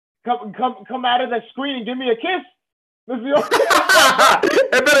screen and give me a kiss.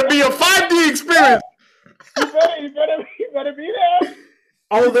 It better be a 5D experience. You better be there.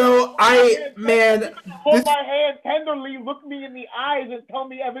 Although hold my hand tenderly, look me in the eyes, and tell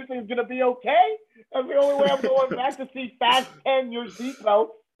me everything's gonna be okay. That's the only way I'm going back to see Fast 10. Your seatbelt.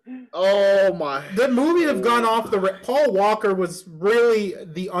 Oh my! The movie have gone off the. Paul Walker was really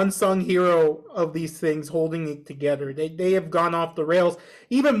the unsung hero of these things, holding it together. They have gone off the rails.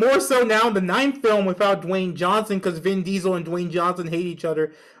 Even more so now in the 9th film without Dwayne Johnson, because Vin Diesel and Dwayne Johnson hate each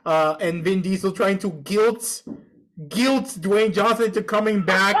other, and Vin Diesel trying to guilt Dwayne Johnson into coming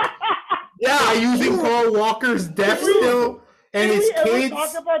back. By using Paul Walker's death still and his kids. Did we ever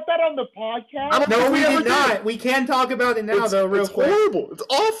talk about that on the podcast? No, we did not. We can talk about it now, though, real quick. It's horrible. It's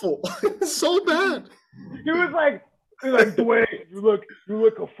awful. It's so bad. He was like, Dwayne, you're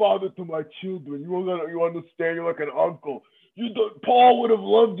like a father to my children. You understand? You're like an uncle. Paul would have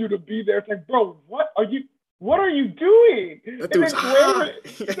loved you to be there. It's like, bro, what are you doing? That dude's hot.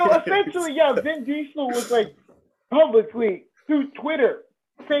 So essentially, Vin Diesel was like publicly through Twitter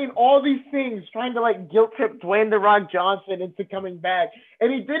saying all these things, trying to like guilt trip Dwayne "The Rock" Johnson into coming back,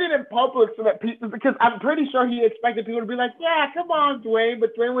 and he did it in public so that people, because I'm pretty sure he expected people to be like, "Yeah, come on, Dwayne,"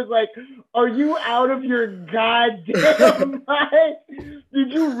 but Dwayne was like, "Are you out of your goddamn mind?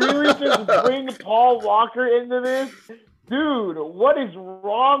 Did you really just bring Paul Walker into this, dude? What is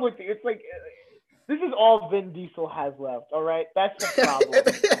wrong with you?" It's like. This is all Vin Diesel has left, all right? That's the problem.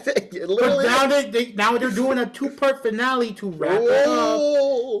 Now they're doing a 2-part finale to wrap it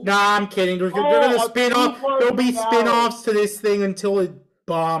up. Nah, I'm kidding. They're going to spin off. There'll be spin-offs to this thing until it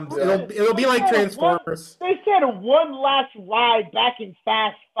bombs. It'll be like Transformers. They said one last ride back in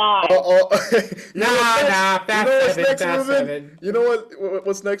Fast 5. Fast 7. You know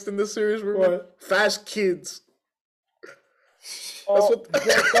what's next in this series? What? Fast Kids. Jacob, I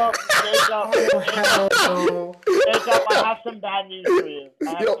have some bad news for you.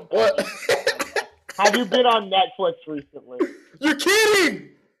 What? Have you been on Netflix recently? You're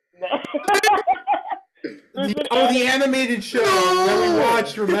kidding! The animated show that we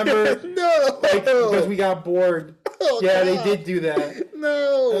watched, remember? No! Because we got bored. They did do that.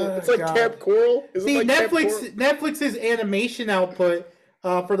 No! It's like Camp Coral. See, Netflix's animation output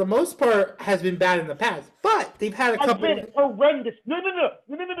for the most part, has been bad in the past. But they've had a Has couple. been horrendous. No.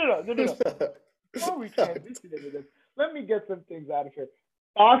 Before we transition into this, let me get some things out of here.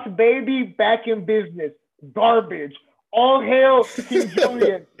 Boss Baby back in business. Garbage. All hail King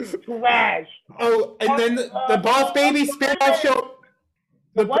Julian. Trash. Oh, and then the Boss Baby spin-off show.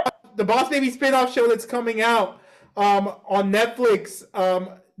 The Boss Baby spin-off show that's coming out on Netflix.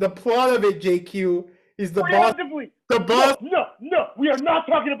 The plot of it, JQ, is the boss. The boss. No. We are not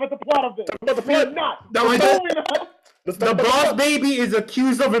talking about the plot of this. We are not. No, I don't. The Boss Baby is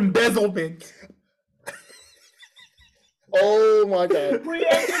accused of embezzlement. Oh my god.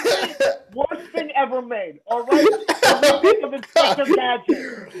 Worst thing ever made. All right? The remake of Inspector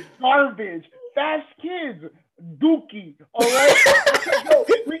Gadget. Garbage. Fast Kids. Dookie. All right?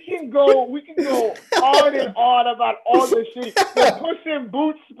 We can go on and on about all this shit. The Puss in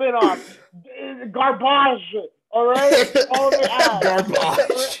Boots spin-off. Garbage. All right? All the ass.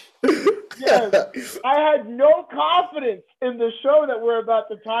 Garbage. Yes. I had no confidence in the show that we're about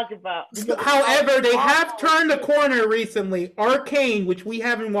to talk about. However, they have turned the corner recently. Arcane, which we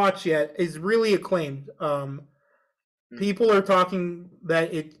haven't watched yet, is really acclaimed. People are talking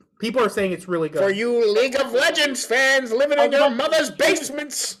that people are saying it's really good. For you League of Legends fans living in your mother's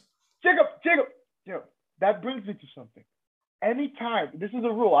basements. Jacob, that brings me to something. Anytime, this is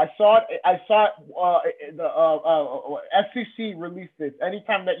a rule. I saw it. The FCC released this.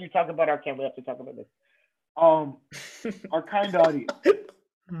 Anytime that you talk about Arcane, we have to talk about this. Our kind audience.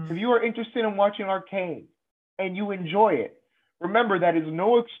 If you are interested in watching Arcane and you enjoy it, remember that is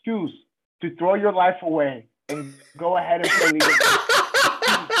no excuse to throw your life away and go ahead and play League of Legends.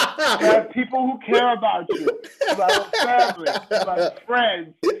 There are people who care about you, about your family, about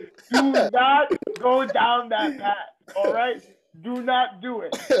friends. Do not go down that path. All right? Do not do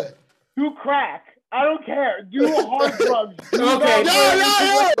it. Do crack. I don't care. Do hard drugs. Okay.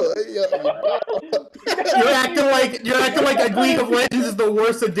 You're acting like League of Legends is the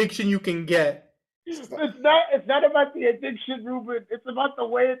worst addiction you can get. It's not about the addiction, Ruben. It's about the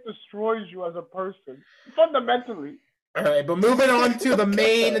way it destroys you as a person, fundamentally. All right, but moving on to the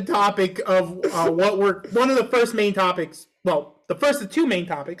main topic of one of the first main topics. Well, the first of two main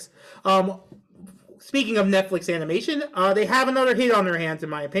topics. Speaking of Netflix animation, they have another hit on their hands, in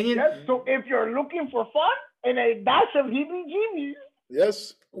my opinion. Yes. So if you're looking for fun and a dash of heebie-jeebies,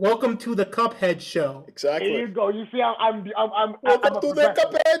 yes. Welcome to the Cuphead Show. Exactly. There you go. You see how I'm welcome to the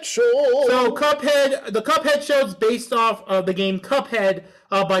Cuphead Show. So the Cuphead Show is based off of the game Cuphead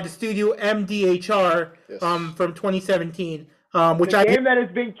by the studio MDHR from 2017. Which game that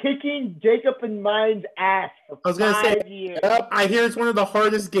has been kicking Jacob and mine's ass for 5 years. I hear it's one of the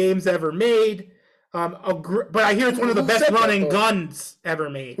hardest games ever made. But I hear it's one of the best running guns ever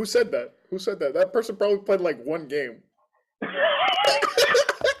made. Who said that? That person probably played like one game.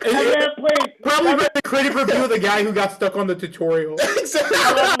 Probably read the critic review of the guy who got stuck on the tutorial.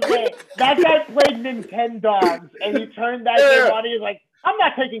 That guy played Nintendogs, and he turned that game on. He's like, "I'm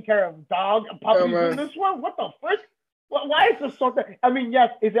not taking care of puppies in this one. What the frick? Why is this so? I mean, yes.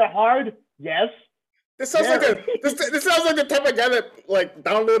 Is it hard? Yes. This sounds like the type of guy that like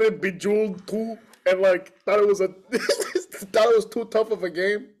downloaded Bejeweled 2 and like thought it was too tough of a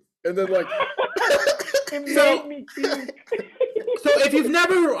game, and then like it made me think. So if you've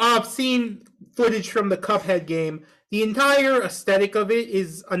never seen footage from the Cuphead game, the entire aesthetic of it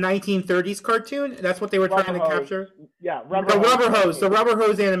is a 1930s cartoon. That's what they were trying to capture. Yeah, the rubber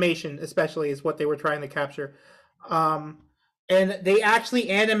hose animation, especially, is what they were trying to capture. And they actually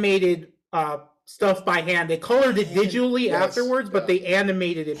animated stuff by hand. They colored it digitally afterwards, but they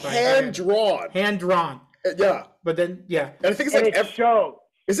animated it by hand. Hand drawn. Yeah. But then, yeah. And I think it's like show.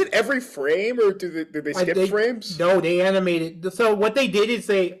 Is it every frame, or did they skip frames? No, they animated. So what they did is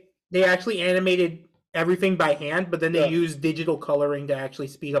they actually animated everything by hand, but then they used digital coloring to actually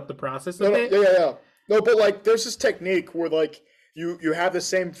speed up the process of it. Yeah. No, but like there's this technique where like you have the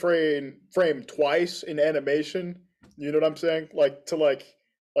same frame twice in animation. You know what I'm saying? Like to like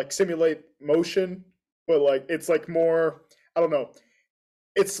simulate motion, but like it's like more, I don't know.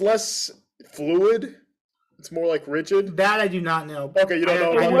 It's less fluid. It's more like rigid. That I do not know. Okay, you don't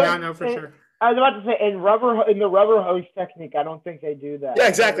know. I do not know for sure. I was about to say in the rubber hose technique, I don't think they do that. Yeah,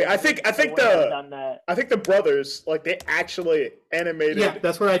 exactly. I think the brothers like they actually animated. Yeah,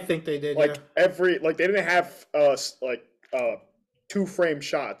 that's what I think they did. Like they didn't have 2-frame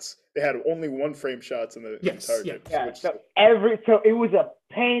shots. They had only 1-frame shots in the entire game. Yeah. So it was a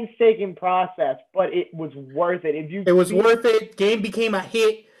painstaking process, but it was worth it. It was worth it. Game became a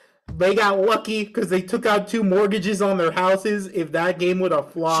hit. They got lucky because they took out 2 mortgages on their houses. If that game would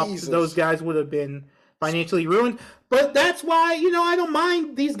have flopped, those guys would have been financially ruined. But that's why, I don't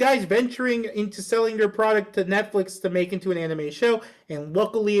mind these guys venturing into selling their product to Netflix to make into an anime show. And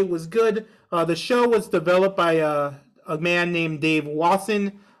luckily, it was good. The show was developed by a man named Dave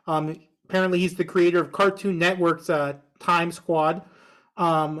Wasson. Apparently, he's the creator of Cartoon Network's Time Squad.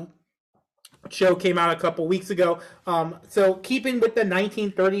 Show came out a couple weeks ago. So keeping with the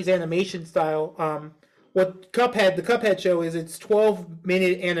 1930s animation style, what the Cuphead show is, it's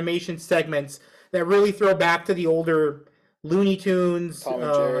 12-minute animation segments that really throw back to the older Looney Tunes,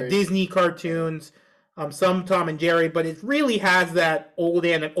 Disney cartoons, some Tom and Jerry, but it really has that old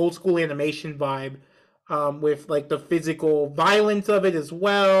school animation vibe, with like the physical violence of it as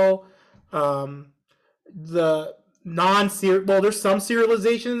well. The there's some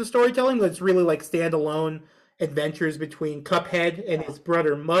serialization in the storytelling, but it's really like standalone adventures between Cuphead and his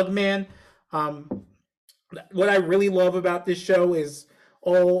brother Mugman. What I really love about this show is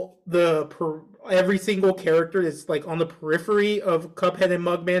every single character that's like on the periphery of Cuphead and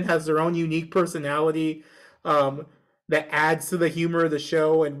Mugman has their own unique personality, that adds to the humor of the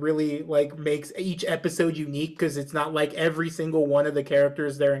show and really like makes each episode unique, because it's not like every single one of the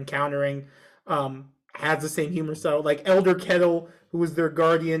characters they're encountering has the same humor style. Like Elder Kettle, who is their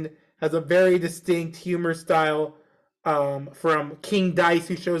guardian, has a very distinct humor style, from King Dice,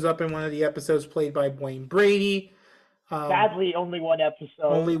 who shows up in one of the episodes, played by Wayne Brady. Sadly, only one episode.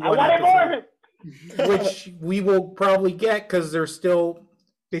 Only I one wanted more of it. which we will probably get, because they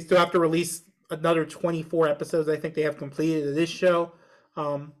still have to release another 24 episodes. I think they have completed of this show.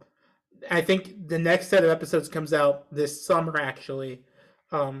 I think the next set of episodes comes out this summer, actually.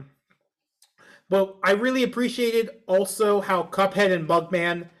 But I really appreciated also how Cuphead and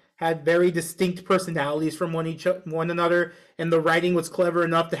Mugman had very distinct personalities from one another, and the writing was clever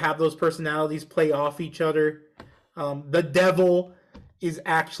enough to have those personalities play off each other. The devil is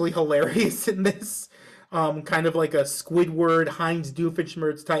actually hilarious in this. Kind of like a Squidward, Heinz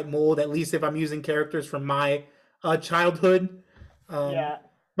Doofenshmirtz type mold, at least if I'm using characters from my childhood. Yeah.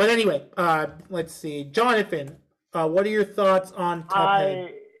 But anyway, let's see. Jonathan, what are your thoughts on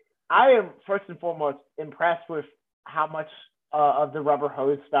Cuphead? I am first and foremost impressed with how much of the rubber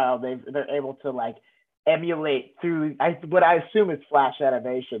hose style they're able to like emulate through what I assume is flash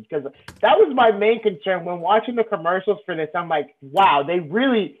animation, because that was my main concern when watching the commercials for this. I'm like, wow, they're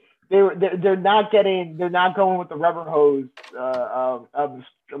not going with the rubber hose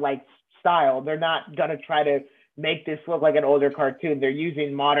like style. They're not gonna try to make this look like an older cartoon. They're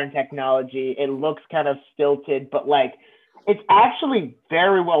using modern technology. It looks kind of stilted, but like it's actually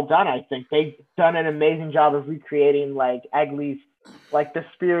very well done. I think they've done an amazing job of recreating like at least like the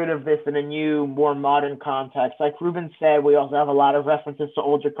spirit of this in a new, more modern context. Like Ruben said, we also have a lot of references to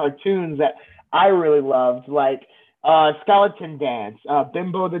older cartoons that I really loved, like Skeleton Dance,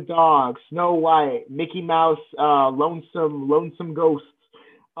 Bimbo the Dog, Snow White, Mickey Mouse, Lonesome Ghosts.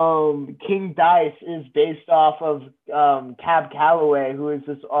 King Dice is based off of Cab Calloway, who is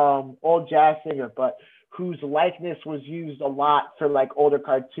this old jazz singer, but whose likeness was used a lot for like older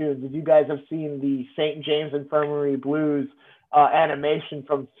cartoons. If you guys have seen the St. James Infirmary Blues animation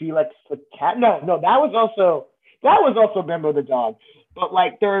from Felix the Cat, no, that was also Bimbo the Dog. But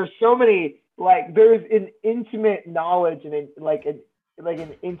like there are so many, like there's an intimate knowledge and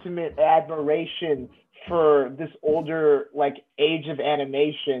an intimate admiration for this older like age of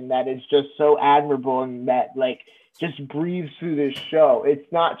animation that is just so admirable, and that like just breathes through this show. It's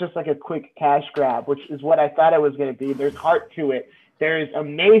not just like a quick cash grab, which is what I thought it was going to be. There's heart to it. There's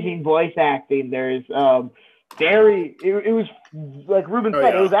amazing voice acting. There's it was like Ruben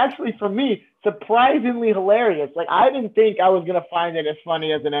said, It was actually, for me, surprisingly hilarious. Like I didn't think I was going to find it as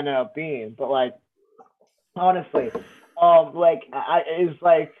funny as it ended up being, but like honestly, is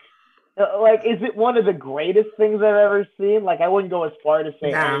it one of the greatest things I've ever seen? Like, I wouldn't go as far to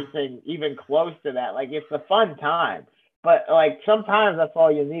say anything even close to that. Like, it's a fun time, but like sometimes that's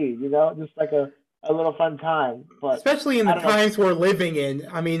all you need, just like a little fun time. But especially in the times we're living in.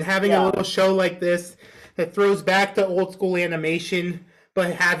 I mean, having a little show like this that throws back to old school animation,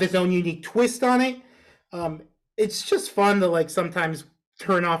 but have its own unique twist on it. It's just fun to like sometimes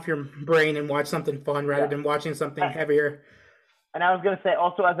turn off your brain and watch something fun rather than watching something heavier. And I was going to say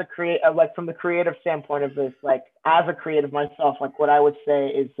also, as a creative, like from the creative standpoint of this, like as a creative myself, like what I would say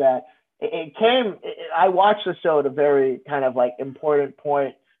is that I watched the show at a very kind of like important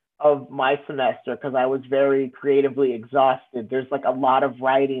point of my semester, because I was very creatively exhausted. There's like a lot of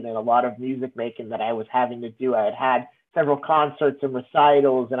writing and a lot of music making that I was having to do. I had several concerts and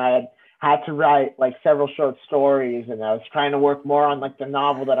recitals, and I had to write like several short stories, and I was trying to work more on like the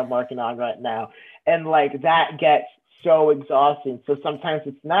novel that I'm working on right now. And like that gets so exhausting. So sometimes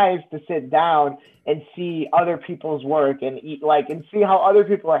it's nice to sit down and see other people's work and and see how other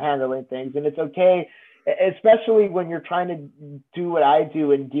people are handling things. And it's okay, especially when you're trying to do what I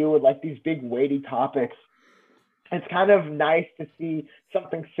do and deal with like these big weighty topics. It's kind of nice to see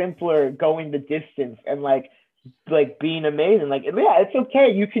something simpler going the distance and being amazing. Like, yeah, it's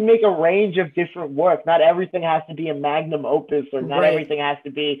okay. You can make a range of different work. Not everything has to be a magnum opus, or not everything has to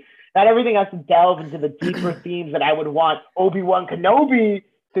delve into the deeper themes that I would want Obi-Wan Kenobi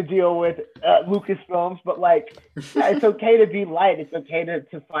to deal with, Lucasfilms. But it's okay to be light. It's okay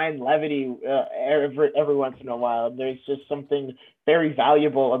to find levity every once in a while. There's just something very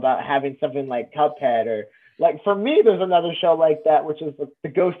valuable about having something like Cuphead, or for me, there's another show like that, which is the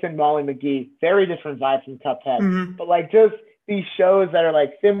Ghost and Molly McGee. Very different vibe from Cuphead. Mm-hmm. But just these shows that are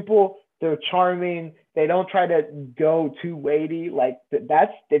simple, they're charming, they don't try to go too weighty.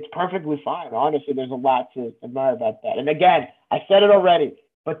 It's perfectly fine. Honestly, there's a lot to admire about that. And again, I said it already,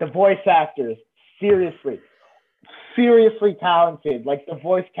 but the voice actors, seriously talented. The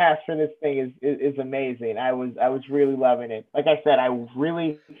voice cast for this thing is amazing. I was really loving it. Like I said, I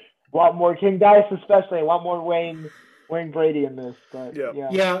really want more King Dice, especially. I want more Wayne Brady in this. But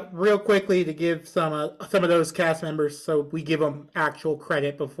yeah. Real quickly to give some of those cast members, so we give them actual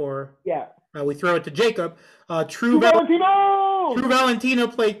credit before we throw it to Jacob. True Valentino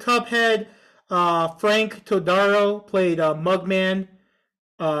played Cuphead. Frank Todaro played Mugman.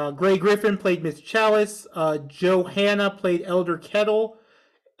 Gray Griffin played Miss Chalice. Johanna played Elder Kettle.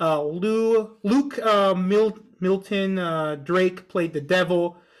 Luke Milton Drake played the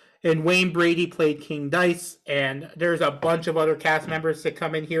Devil. And Wayne Brady played King Dice, and there's a bunch of other cast members that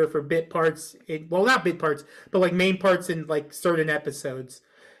come in here for bit parts. Not bit parts, but main parts in certain episodes.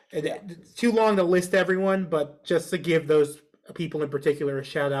 It's too long to list everyone, but just to give those people in particular a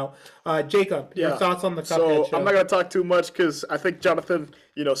shout out. Jacob, your thoughts on the Cuphead show? I'm not gonna talk too much because I think Jonathan,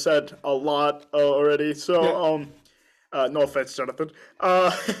 said a lot already. So no offense, Jonathan.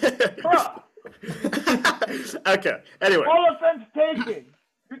 Okay. Anyway. All offense taken.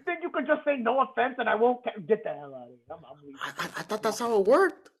 You think you could just say no offense and I won't get the hell out of here? I'm leaving. I thought that's how it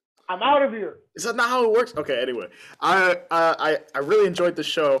worked. I'm out of here. Is that not how it works? Okay, anyway. I really enjoyed the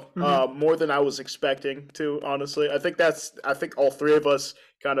show more than I was expecting to, honestly. I think all three of us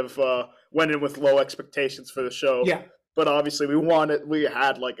kind of went in with low expectations for the show. Yeah. But obviously we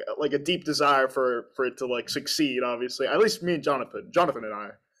had a deep desire for it to succeed, obviously. At least me and Jonathan and I.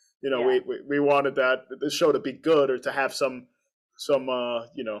 We wanted the show to be good or to have some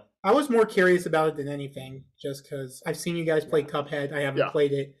I was more curious about it than anything, just because I've seen you guys play Cuphead. I haven't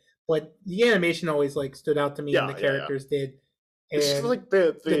played it, but the animation always stood out to me, and the characters did. And it's just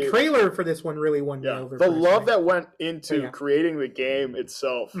the trailer for this one really won me over. The love that went into creating the game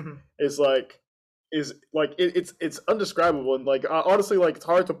itself is it's indescribable, and honestly, it's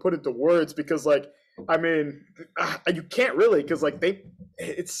hard to put into words because you can't really, because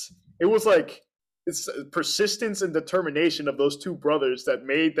it's persistence and determination of those two brothers that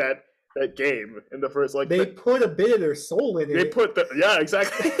made that game in the first. They put a bit of their soul in it. They put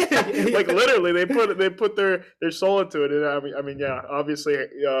exactly. Literally, they put their soul into it. And I mean, obviously,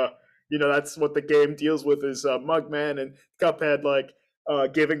 that's what the game deals with is Mugman and Cuphead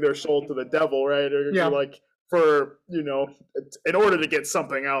giving their soul to the devil, right? Or for in order to get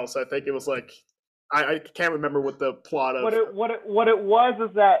something else. I think it was I can't remember what the plot of what it was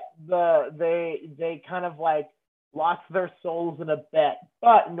is that they kind of lost their souls in a bet,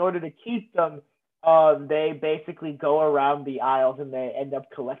 but in order to keep them, they basically go around the aisles and they end up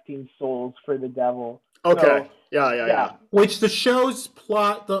collecting souls for the devil. Okay. So, yeah. Which the show's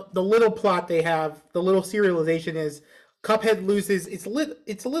plot, the little plot they have, the little serialization is Cuphead loses. It's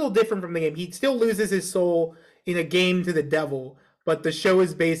a little different from the game. He still loses his soul in a game to the devil, but the show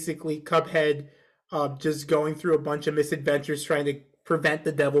is basically Cuphead just going through a bunch of misadventures trying to prevent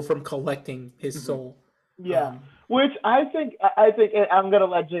the devil from collecting his soul. Yeah, which I think I'm going to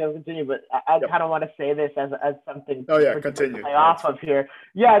let Jay continue, but I kind of want to say this as something continue. To play off of here.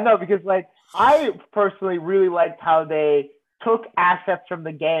 Yeah, no, because I personally really liked how they took assets from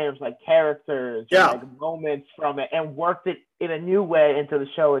the games, characters, and, moments from it, and worked it in a new way into the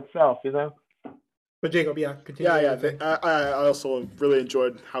show itself, But Jacob, continue. I also really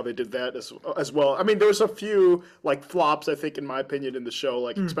enjoyed how they did that as well. I mean, there was a few flops, I think, in my opinion, in the show,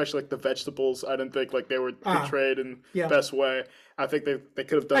 especially the vegetables. I didn't think they were portrayed in the best way. I think they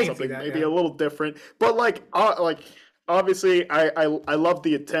could have done something maybe a little different. But obviously, I love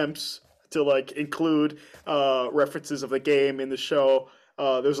the attempts to include references of the game in the show.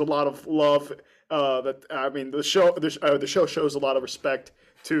 There's a lot of love that I mean the show shows a lot of respect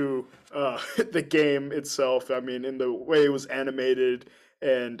to the game itself. I mean, in the way it was animated,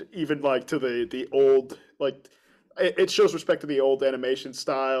 and even like to the old like it shows respect to the old animation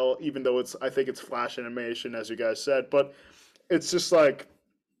style, even though I think it's flash animation, as you guys said. But it's just like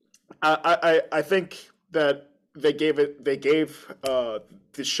I think that they gave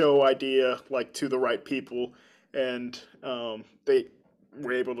the show idea like to the right people, and they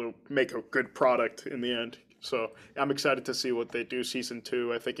were able to make a good product in the end. So I'm excited to see what they do season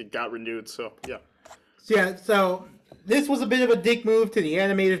 2. I think it got renewed. So yeah. Yeah, so this was a bit of a dick move to the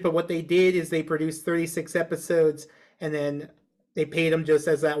animators, but what they did is they produced 36 episodes, and then they paid them just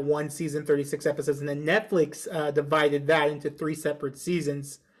as that one season, 36 episodes, and then Netflix divided that into 3 separate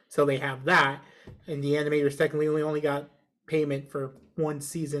seasons, so they have that, and the animators technically only got payment for one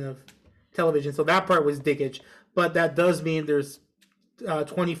season of television, so that part was dickage, but that does mean there's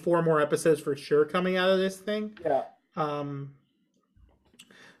 24 more episodes for sure coming out of this thing. Yeah.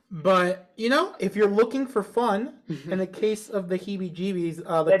 But, you know, if you're looking for fun, in the case of the heebie-jeebies,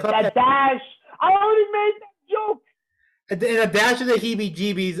 the That dash! I already made that joke! in a dash of the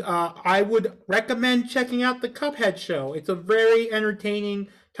heebie-jeebies, I would recommend checking out the Cuphead Show. It's a very entertaining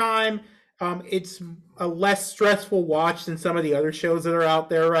time. It's a less stressful watch than some of the other shows that are out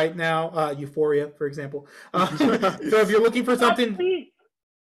there right now. Euphoria, for example. So if you're looking for something... Speak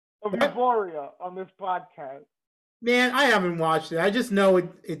of Euphoria on this podcast. Man, I haven't watched it. I just know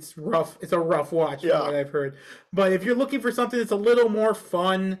it's rough. It's a rough watch, from what I've heard. But if you're looking for something that's a little more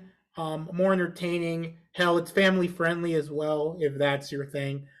fun, more entertaining, hell, it's family friendly as well, if that's your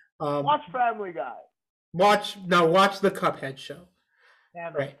thing. Watch Family Guy. Watch the Cuphead Show.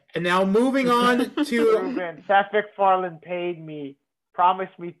 Damn it. Right. And now moving on to Ruben, Seth MacFarlane paid me,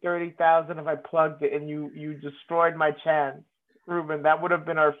 promised me $30,000 if I plugged it, and you destroyed my chance. Ruben, that would have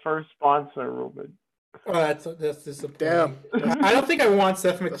been our first sponsor, Ruben. Oh, that's disappointing. Damn. I don't think I want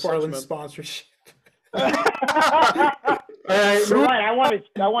Seth MacFarlane's sponsorship. All right, you're right. I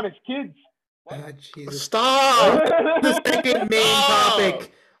want his kids. Jesus. Stop. The second main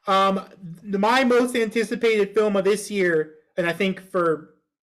topic. My most anticipated film of this year, and I think for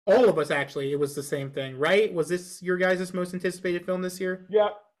all of us actually, it was the same thing, right? Was this your guys' most anticipated film this year?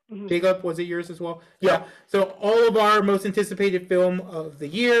 Yeah. Jacob, was it yours as well? Yeah. So all of our most anticipated film of the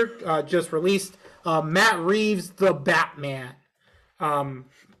year just released. Matt Reeves' The Batman,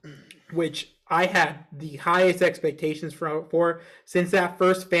 which I had the highest expectations for since that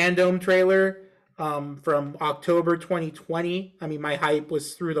first Fandom trailer from October 2020. I mean, my hype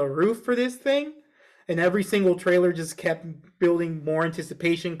was through the roof for this thing, and every single trailer just kept building more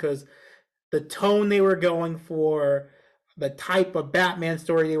anticipation because the tone they were going for, the type of Batman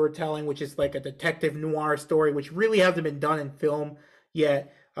story they were telling, which is like a detective noir story, which really hasn't been done in film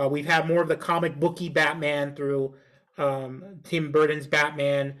yet. We've had more of the comic booky Batman through Tim Burton's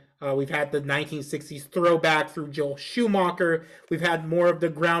Batman. We've had the 1960s throwback through Joel Schumacher. We've had more of the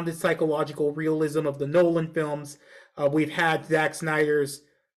grounded psychological realism of the Nolan films. We've had Zack Snyder's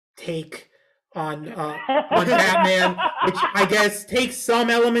take on Batman, which I guess takes some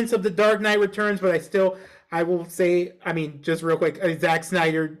elements of the Dark Knight Returns, but I will say, I mean, just real quick, Zack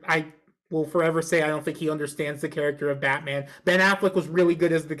Snyder, I will forever say I don't think he understands the character of Batman. Ben Affleck was really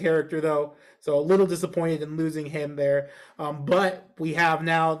good as the character, though, so a little disappointed in losing him there. But we have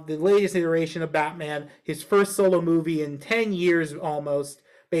now the latest iteration of Batman, his first solo movie in 10 years almost,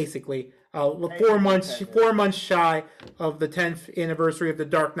 basically. 4 months shy of the 10th anniversary of The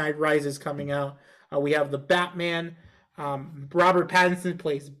Dark Knight Rises coming out. We have the Batman. Robert Pattinson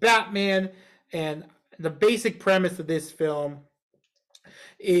plays Batman, and the basic premise of this film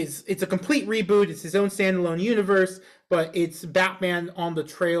is it's a complete reboot. It's his own standalone universe, but it's Batman on the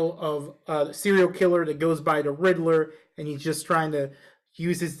trail of a serial killer that goes by the Riddler, and he's just trying to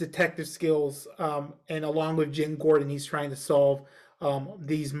use his detective skills, and along with Jim Gordon, he's trying to solve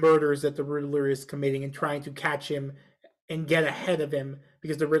these murders that the Riddler is committing and trying to catch him and get ahead of him,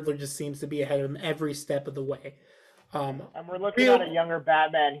 because the Riddler just seems to be ahead of him every step of the way. And we're looking at a younger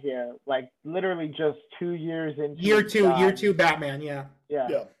Batman here, like literally just 2 years into year two Batman, yeah.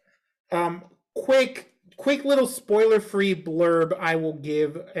 Quick little spoiler-free blurb I will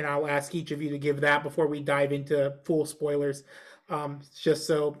give, and I'll ask each of you to give that before we dive into full spoilers, just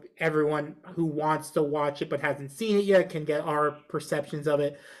so everyone who wants to watch it but hasn't seen it yet can get our perceptions of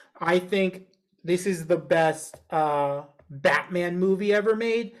it. I think this is the best Batman movie ever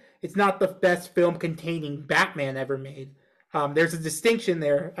made. It's not the best film containing Batman ever made. There's a distinction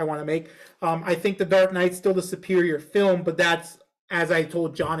there I want to make. I think The Dark Knight's still the superior film, but that's, as I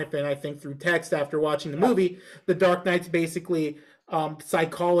told Jonathan, I think through text after watching the movie, The Dark Knight's basically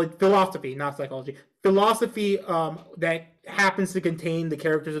philosophy that happens to contain the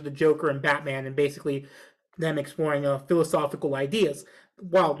characters of the Joker and Batman, and basically them exploring philosophical ideas.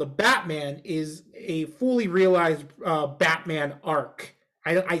 While the Batman is a fully realized Batman arc.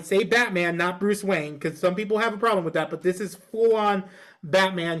 I say Batman, not Bruce Wayne, because some people have a problem with that, but this is full on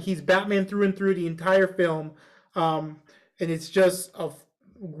Batman. He's Batman through and through the entire film. And it's just a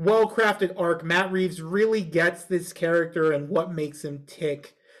well crafted arc. Matt Reeves really gets this character and what makes him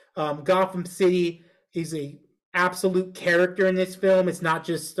tick. Gotham City is a absolute character in this film. It's not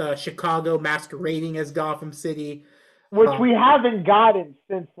just Chicago masquerading as Gotham City, which we haven't gotten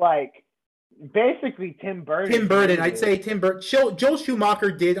since like basically Tim Burton. I'd say Tim Burton. Joel Schumacher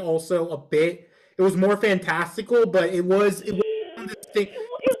did also a bit. It was more fantastical, but it was distinct.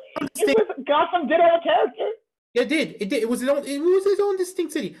 Gotham did have a character. It did. It was his own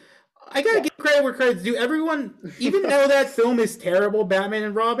distinct city. I gotta give credit where credit's due. Everyone, even though that film is terrible, Batman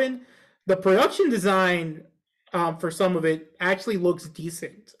and Robin, the production design for some of it actually looks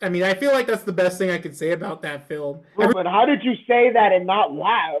decent. I mean, I feel like that's the best thing I could say about that film. But how did you say that and not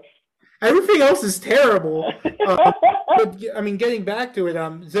laugh? Everything else is terrible. But I mean, getting back to it,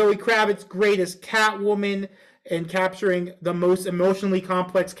 Zoe Kravitz great as Catwoman and capturing the most emotionally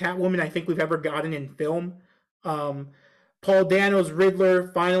complex Catwoman I think we've ever gotten in film. Paul Dano's Riddler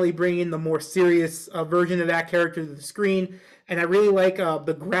finally bringing the more serious version of that character to the screen, and I really like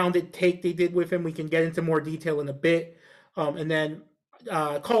the grounded take they did with him. We can get into more detail in a bit. And then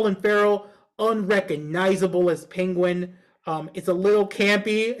Colin Farrell, unrecognizable as Penguin. It's a little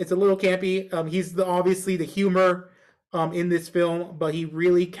campy. He's obviously the humor in this film, but he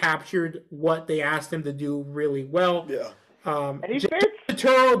really captured what they asked him to do really well. Yeah. And he fits.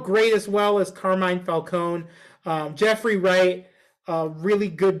 Turturro, great as well as Carmine Falcone. Jeffrey Wright, really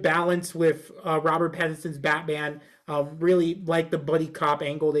good balance with Robert Pattinson's Batman. Really like the buddy cop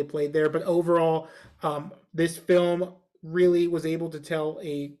angle they played there. But overall, this film really was able to tell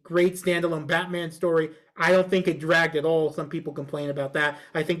a great standalone Batman story. I don't think it dragged at all. Some people complain about that.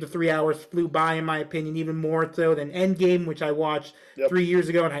 I think the 3 hours flew by, in my opinion, even more so than Endgame, which I watched 3 years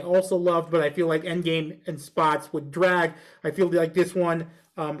ago and I also loved, but I feel like Endgame and spots would drag. I feel like this one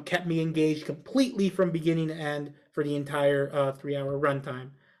kept me engaged completely from beginning to end for the entire 3 hour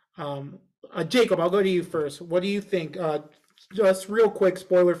runtime. Jacob, I'll go to you first. What do you think? Just real quick,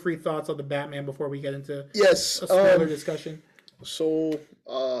 spoiler-free thoughts on the Batman before we get into a spoiler discussion. So,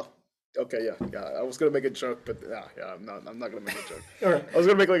 okay, yeah. I was gonna make a joke, but I'm not gonna make a joke. All right. I was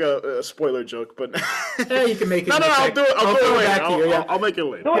gonna make like a spoiler joke, but yeah, you can make it. No, I'll do it. I'll do it later. I'll make it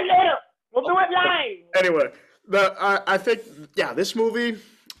later. Do it later. We'll do it live. Anyway, I think this movie,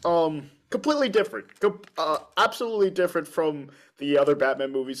 completely different, absolutely different from the other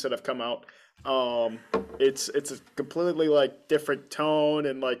Batman movies that have come out. It's a completely like different tone,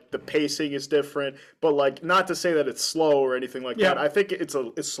 and like the pacing is different, but like not to say that it's slow or anything like that. I think it's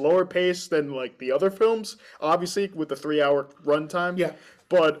slower pace than like the other films, obviously with the 3 hour runtime. Yeah.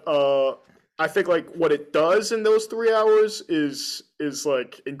 But I think like what it does in those 3 hours is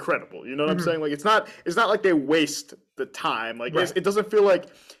like incredible. You know what I'm saying? Like it's not like they waste the time. Like it doesn't feel like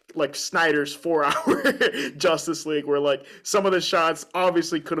Snyder's 4 hour Justice League, where like some of the shots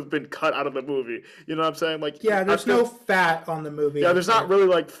obviously could have been cut out of the movie. You know what I'm saying? Like there's no fat on the movie. Yeah, there's not really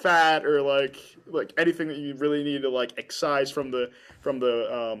like fat or like anything that you really need to like excise from the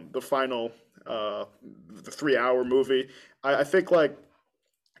final the 3 hour movie. I think like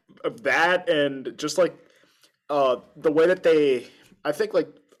of that, and just like the way that I think like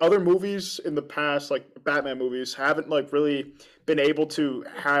other movies in the past, like Batman movies, haven't like really been able to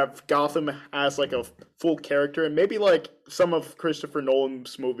have Gotham as like a full character, and maybe like some of Christopher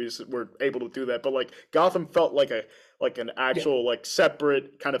Nolan's movies were able to do that, but like Gotham felt like an actual like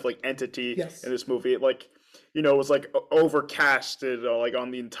separate kind of like entity in this movie. It like, you know, it was like overcasted like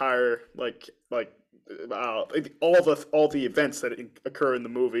on the entire like all the events that occur in the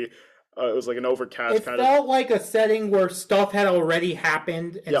movie. It was like an overcast kind of. It felt like a setting where stuff had already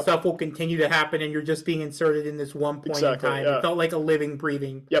happened and stuff will continue to happen, and you're just being inserted in this one point in time. Yeah. It felt like a living,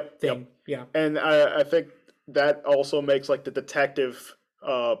 breathing thing. Yeah. And I think that also makes like the detective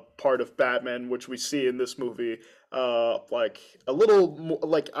part of Batman, which we see in this movie, like a little more,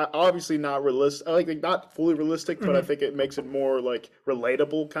 like obviously not realistic, like not fully realistic, but I think it makes it more like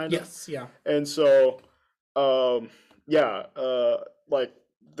relatable kind of. Yes. Yeah. And so, like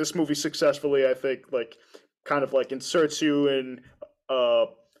this movie successfully, I think, like kind of like inserts you in a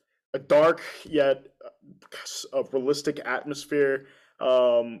dark yet a realistic atmosphere.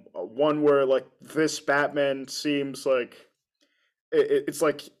 One where like this Batman seems like it's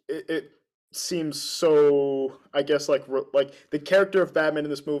like it seems so, I guess, like the character of Batman in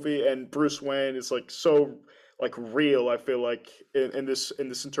this movie and Bruce Wayne is like so like real. I feel like in this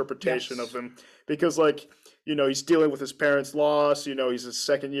interpretation of Yes. him, because like he's dealing with his parents' loss. He's his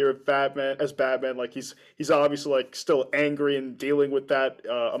second year of Batman as Batman. Like he's obviously like still angry and dealing with that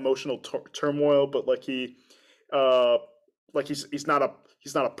emotional turmoil, but uh like he's not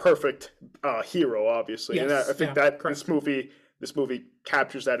a perfect hero, obviously, and I Yes. think Yeah. that Correct. this movie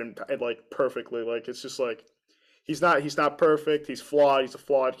captures that in like perfectly. Like it's just like he's not perfect. He's flawed. He's a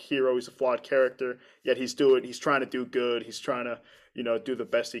flawed hero. He's a flawed character. Yet he's trying to do good. He's trying to do the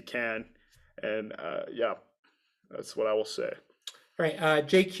best he can. And yeah, that's what I will say. All right.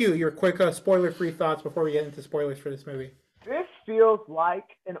 JQ, your quick spoiler-free thoughts before we get into spoilers for this movie. This feels like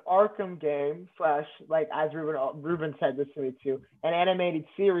an Arkham game slash, like as Ruben said this to me too, an animated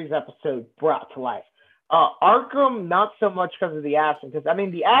series episode brought to life. Arkham, not so much because of the action, because I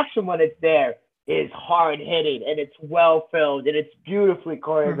mean the action when it's there is hard hitting and it's well filmed and it's beautifully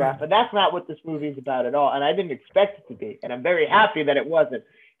choreographed, but that's not what this movie is about at all. And I didn't expect it to be, and I'm very happy that it wasn't.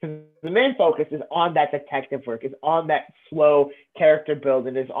 Because the main focus is on that detective work, is on that slow character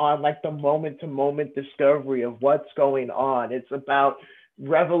building, is on like the moment to moment discovery of what's going on. It's about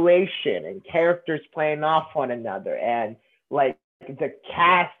revelation and characters playing off one another. And like the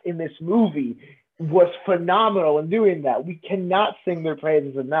cast in this movie was phenomenal in doing that. We cannot sing their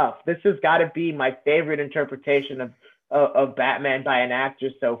praises enough. This has got to be my favorite interpretation of Batman by an actor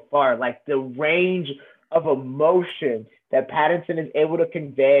so far. Like the range of emotion that Pattinson is able to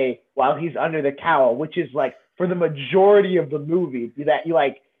convey while he's under the cowl, which is like for the majority of the movie that you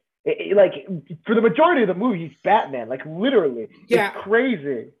like for the majority of the movie, he's Batman, like literally. Yeah, it's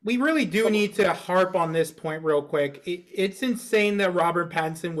crazy. We really do need to harp on this point real quick. It's insane that Robert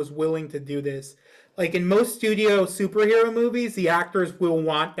Pattinson was willing to do this. Like in most studio superhero movies, the actors will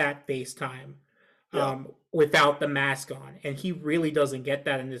want that face time Yeah. without the mask on, and he really doesn't get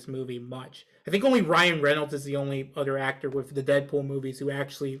that in this movie much. I think only Ryan Reynolds is the only other actor with the Deadpool movies who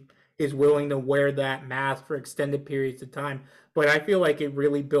actually is willing to wear that mask for extended periods of time. But I feel like it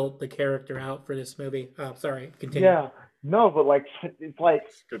really built the character out for this movie. Sorry, continue. Yeah, no, but like it's like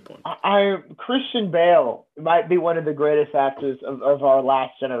Good point. Christian Bale might be one of the greatest actors of our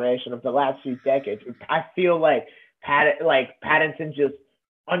last generation, of the last few decades. I feel like Pattinson just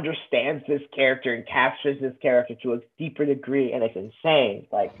understands this character and captures this character to a deeper degree, and it's insane.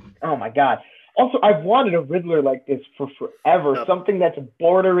 Like, oh my god. Also, I've wanted a Riddler like this for forever. Yep. Something that's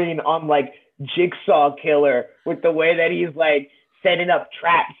bordering on like Jigsaw Killer, with the way that he's like setting up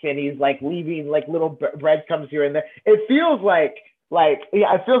traps and he's like leaving like little breadcrumbs here and there. It feels like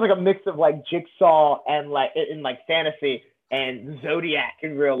it feels like a mix of like Jigsaw and like in like fantasy and Zodiac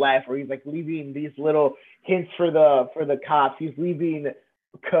in real life, where he's like leaving these little hints for the cops. He's leaving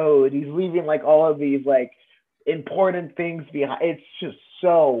code. He's leaving like all of these like important things behind. It's just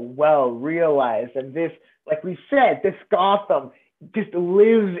so well realized. And this, like we said, this Gotham just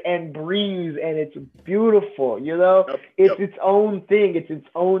lives and breathes, and it's beautiful. It's its own thing. It's its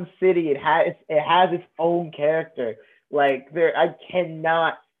own city. It has its own character. Like I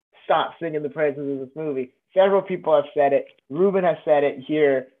cannot stop singing the praises of this movie. Several people have said it. Ruben has said it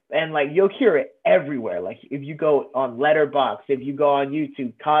here, and like you'll hear it everywhere. Like if you go on Letterboxd, if you go on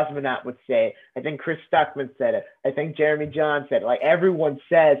YouTube, Cosmonaut would say it. I think Chris Stuckman said it. I think Jeremy John said it. Like everyone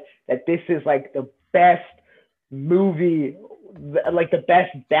says that this is like the best movie, like the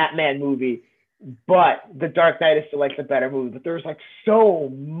best Batman movie, but The Dark Knight is still like the better movie. But there's like so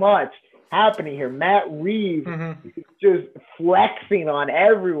much happening here. Matt Reeves is just flexing on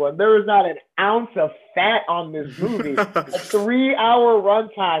everyone. There was not an ounce of fat on this movie. A 3-hour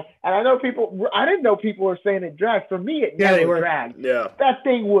runtime, and I didn't know people were saying it dragged. For me, it never dragged. Yeah, that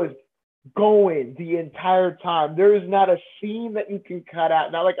thing was going the entire time. There is not a scene that you can cut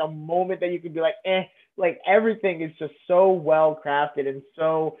out, not like a moment that you can be like, eh. Like everything is just so well crafted and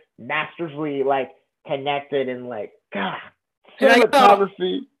so masterfully like connected, and like God,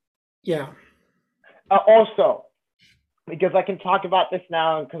 cinematography. Yeah. Also, because I can talk about this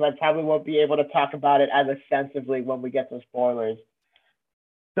now, because I probably won't be able to talk about it as extensively when we get to spoilers.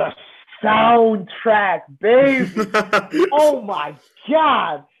 The soundtrack, baby. Oh my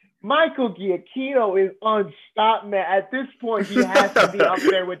God. Michael Giacchino is unstoppable, man. At this point, he has to be up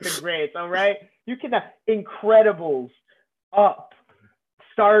there with the greats, all right? You can have Incredibles, Up,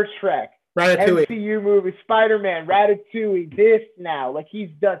 Star Trek, Ratatouille. MCU movie, Spider-Man, Ratatouille, this now. Like, he's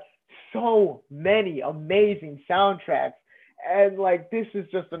done so many amazing soundtracks. And, like, this is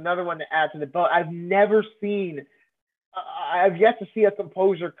just another one to add to the belt. I've yet to see a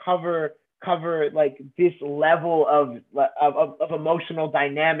composer cover cover like this level of emotional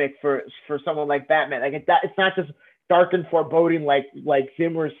dynamic for someone like Batman. Like it's not just dark and foreboding like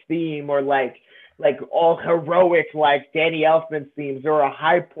Zimmer's theme, or like all heroic like Danny Elfman's themes. There are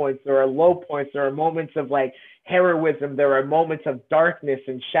high points, there are low points, there are moments of like heroism, there are moments of darkness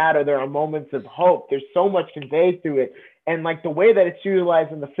and shadow, there are moments of hope. There's so much conveyed through it, and like the way that it's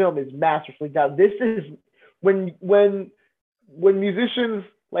utilized in the film is masterfully done. This is when musicians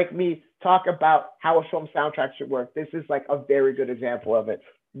like me talk about how a film soundtrack should work, this is like a very good example of it.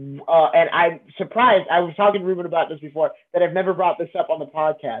 And I'm surprised, I was talking to Ruben about this before, that I've never brought this up on the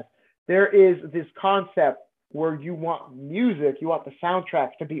podcast. There is this concept where you want music, you want the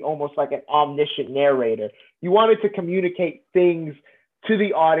soundtrack to be almost like an omniscient narrator. You want it to communicate things to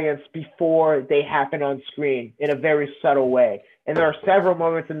the audience before they happen on screen in a very subtle way. And there are several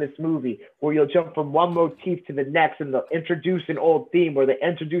moments in this movie where you'll jump from one motif to the next, and they'll introduce an old theme, or they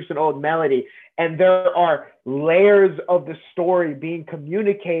introduce an old melody. And there are layers of the story being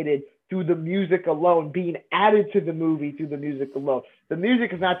communicated through the music alone, being added to the movie through the music alone. The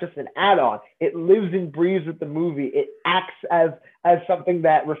music is not just an add-on. It lives and breathes with the movie. It acts as something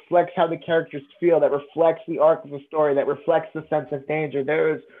that reflects how the characters feel, that reflects the arc of the story, that reflects the sense of danger.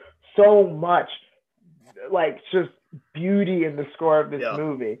 There is so much, like, just beauty in the score of this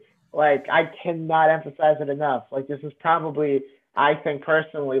movie. Like, I cannot emphasize it enough. Like, this is probably, I think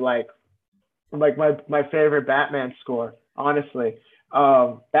personally, like my favorite Batman score, honestly.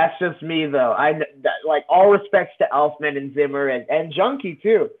 That's just me though. Like, all respects to Elfman and Zimmer and Junkie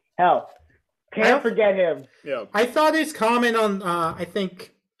too. Hell, can't forget him. Yeah. I saw this comment on I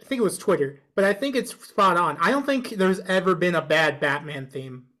think it was Twitter, but I think it's spot on. I don't think there's ever been a bad Batman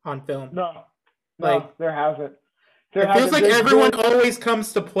theme on film. No, like there hasn't. It feels like everyone always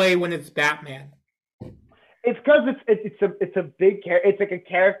comes to play when it's Batman. It's because it's a big character. It's like a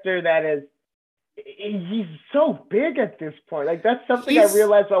character that is. He's so big at this point. Like, that's something I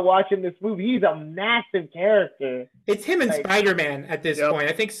realized while watching this movie. He's a massive character. It's him and Spider-Man at this point.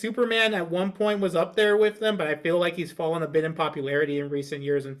 I think Superman at one point was up there with them, but I feel like he's fallen a bit in popularity in recent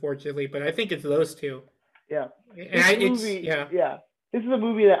years, unfortunately. But I think it's those two. Yeah. This is a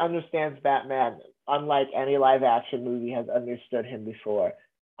movie that understands Batman, unlike any live-action movie has understood him before.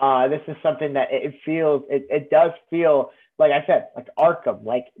 This is something that it does feel, like I said, like Arkham,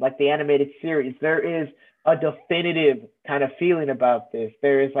 like the animated series. There is a definitive kind of feeling about this.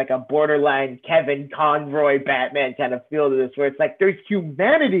 There is like a borderline Kevin Conroy Batman kind of feel to this, where it's like there's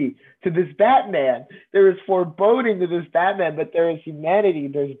humanity to this Batman. There is foreboding to this Batman, but there is humanity.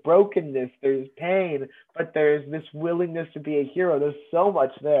 There's brokenness. There's pain, but there's this willingness to be a hero. There's so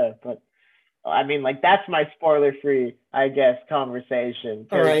much there. But I mean, like, that's my spoiler-free, I guess, conversation.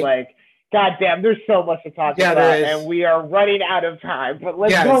 Because, like, goddamn, there's so much to talk about, and we are running out of time. But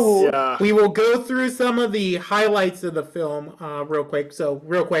let's go. Yeah. We will go through some of the highlights of the film real quick. So,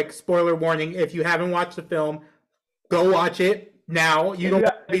 real quick, spoiler warning: if you haven't watched the film, go watch it now. If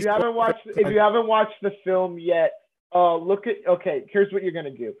you haven't watched the film yet, look at. Okay, here's what you're gonna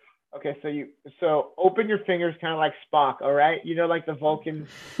do. Okay, so open your fingers, kind of like Spock. All right, you know, like the Vulcan.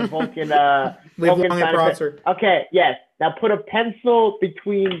 Vulcan processor. Okay, yes. Now put a pencil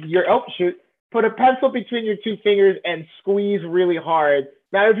between your Put a pencil between your two fingers and squeeze really hard.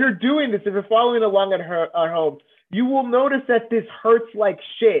 Now, if you're doing this, if you're following along at home, you will notice that this hurts like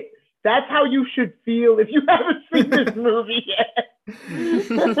shit. That's how you should feel if you haven't seen this movie yet.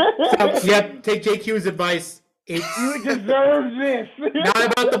 Yep, take JQ's advice. You deserve this.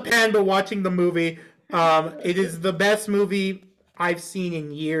 Not about the pen, but watching the movie. It is the best movie I've seen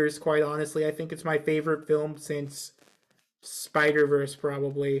in years, quite honestly. I think it's my favorite film since Spider-Verse,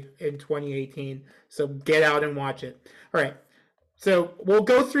 probably, in 2018. So get out and watch it. All right. So we'll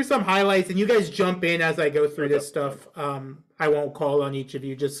go through some highlights, and you guys jump in as I go through this stuff. I won't call on each of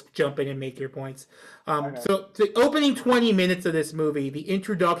you. Just jump in and make your points. So the opening 20 minutes of this movie, the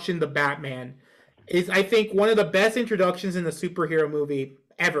introduction to Batman, is, I think, one of the best introductions in a superhero movie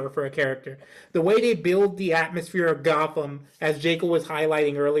ever for a character. The way they build the atmosphere of Gotham, as Jacob was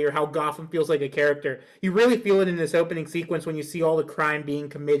highlighting earlier, how Gotham feels like a character. You really feel it in this opening sequence when you see all the crime being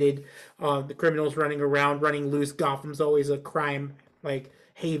committed, the criminals running around, running loose. Gotham's always a crime, like,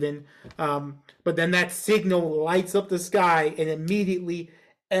 haven. But then that signal lights up the sky, and immediately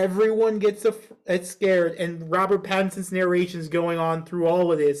everyone gets scared, and Robert Pattinson's narration is going on through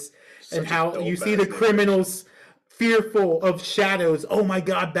all of this. And how you see the criminals fearful of shadows. Oh my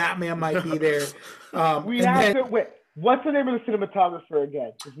God, Batman might be there. What's the name of the cinematographer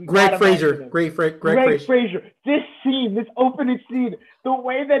again? 'Cause we Greg gotta Fraser. mention him. Greg Greg Fraser. Fraser. This scene, this opening scene, the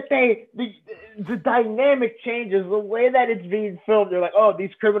way that the dynamic changes, the way that it's being filmed, you're like, oh,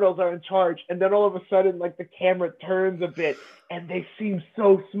 these criminals are in charge, and then all of a sudden, like the camera turns a bit, and they seem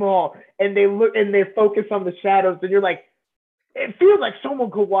so small, and they look and they focus on the shadows, and you're like, it feels like someone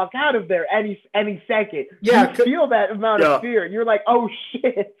could walk out of there any second. Yeah, You feel that amount Yeah. of fear. You're like, oh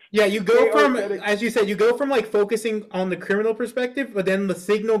shit. Yeah, you They go are from, getting- as you said, you go from like focusing on the criminal perspective, but then the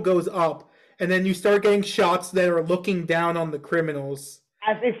signal goes up, and then you start getting shots that are looking down on the criminals.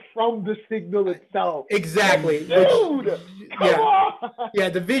 As if from the signal itself. Exactly. Dude, come yeah, on. yeah.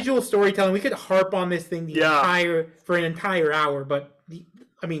 The visual storytelling. We could harp on this thing for an entire hour, but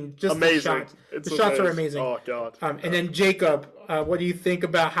I mean, just amazing. The shots are amazing. Oh god. And then Jacob, what do you think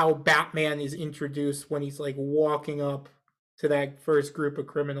about how Batman is introduced when he's like walking up to that first group of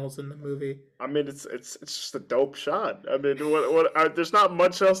criminals in the movie? I mean, it's just a dope shot. I mean, there's not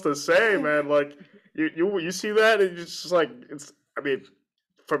much else to say, man. Like you see that, and it's just like it's. I mean,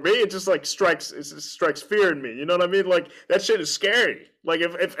 for me, it just like strikes fear in me. You know what I mean? Like that shit is scary. Like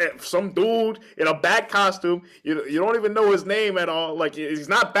if some dude in a bat costume, you don't even know his name at all. Like he's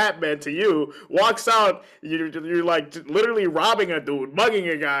not Batman to you. Walks out, you're like literally robbing a dude, mugging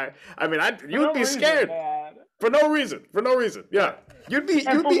a guy. I mean, you'd be scared for no reason. Yeah, you'd be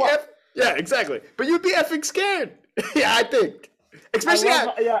yeah, exactly. But you'd be effing scared. Yeah, I think. Especially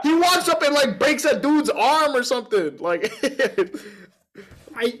he walks up and like breaks a dude's arm or something. Like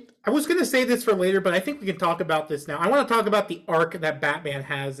I was gonna say this for later, but I think we can talk about this now. I want to talk about the arc that Batman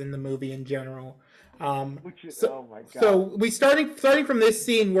has in the movie in general. Which is, oh my god! So we starting from this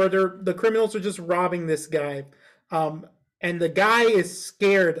scene where the criminals are just robbing this guy, and the guy is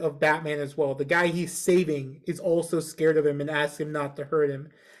scared of Batman as well. The guy he's saving is also scared of him and asks him not to hurt him.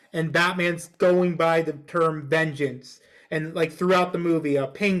 And Batman's going by the term vengeance, and like throughout the movie,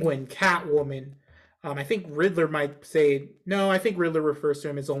 Penguin, Catwoman. I think Riddler might say no. I think Riddler refers to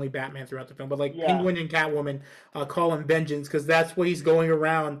him as only Batman throughout the film, but like Penguin and Catwoman call him vengeance because that's what he's going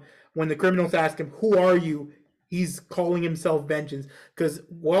around when the criminals ask him, "Who are you?" He's calling himself vengeance because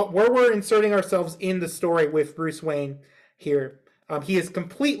where we're inserting ourselves in the story with Bruce Wayne here. He has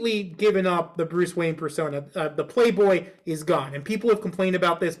completely given up the Bruce Wayne persona. The Playboy is gone, and people have complained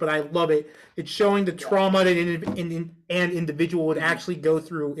about this, but I love it. It's showing the trauma that an individual would actually go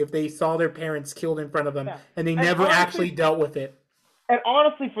through if they saw their parents killed in front of them, and they never actually dealt with it. And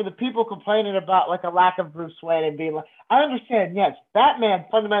honestly, for the people complaining about like a lack of Bruce Wayne and being like, I understand. Yes, Batman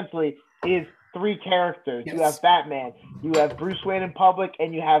fundamentally is three characters. Yes. You have Batman, you have Bruce Wayne in public,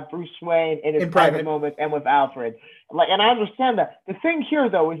 and you have Bruce Wayne in his private moments and with Alfred. Like, and I understand that. The thing here,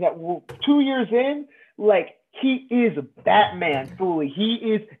 though, is that 2 years in, like, he is Batman fully. He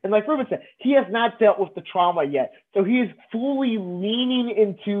is, and like Ruben said, he has not dealt with the trauma yet. So he is fully leaning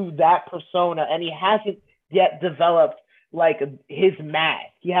into that persona, and he hasn't yet developed, like, his mask.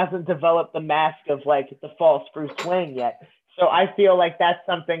 He hasn't developed the mask of, like, the false Bruce Wayne yet. So I feel like that's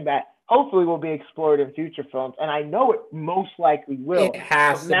something that hopefully will be explored in future films, and I know it most likely will. It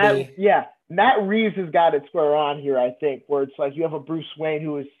has to be. Yeah, Matt Reeves has got it square on here, I think, where it's like you have a Bruce Wayne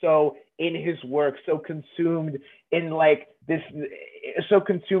who is so in his work, so consumed in like this, so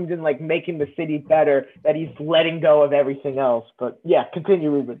consumed in like making the city better that he's letting go of everything else. But yeah,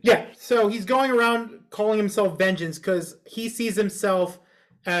 continue, Ruben. Yeah, so he's going around calling himself Vengeance because he sees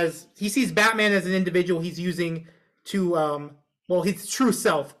Batman as an individual he's using to his true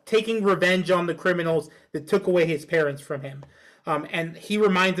self, taking revenge on the criminals that took away his parents from him. And he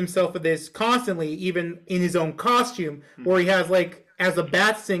reminds himself of this constantly, even in his own costume, where he has, like, as a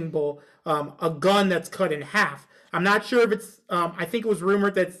bat symbol, a gun that's cut in half. I'm not sure if it's, I think it was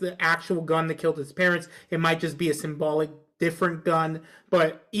rumored that's the actual gun that killed his parents. It might just be a symbolic different gun,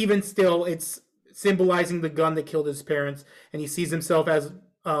 but even still, it's symbolizing the gun that killed his parents, and he sees himself as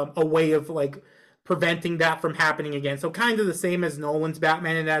a way of, like, preventing that from happening again. So kind of the same as Nolan's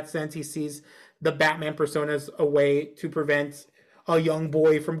Batman in that sense. He sees the Batman persona as a way to prevent a young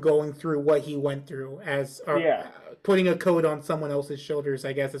boy from going through what he went through, as putting a coat on someone else's shoulders,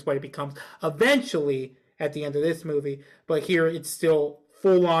 I guess is what it becomes eventually at the end of this movie. But here it's still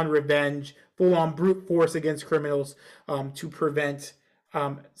full-on revenge, full-on brute force against criminals to prevent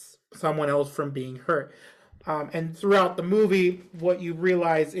someone else from being hurt. And throughout the movie, what you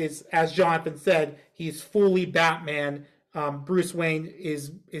realize is, as Jonathan said, he's fully Batman. Bruce Wayne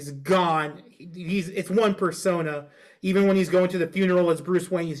is gone. It's one persona. Even when he's going to the funeral as Bruce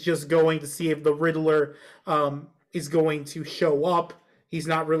Wayne, he's just going to see if the Riddler is going to show up. He's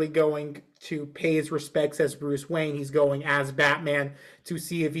not really going to pay his respects as Bruce Wayne. He's going as Batman to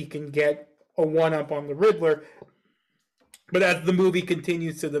see if he can get a one-up on the Riddler. But as the movie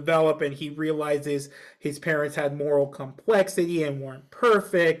continues to develop and he realizes his parents had moral complexity and weren't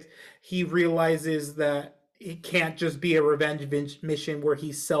perfect, he realizes that it can't just be a revenge mission where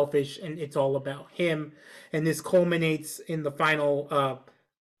he's selfish and it's all about him. And this culminates in the final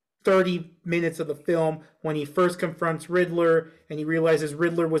 30 minutes of the film when he first confronts Riddler and he realizes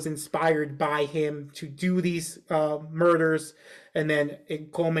Riddler was inspired by him to do these murders. And then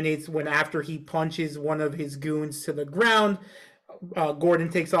it culminates when after he punches one of his goons to the ground, Gordon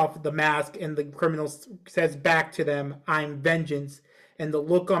takes off the mask and the criminal says back to them, "I'm vengeance." And the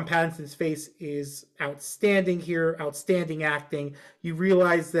look on Pattinson's face is outstanding here, outstanding acting. You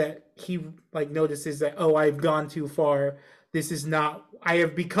realize that he notices that, oh, I've gone too far. This is not, I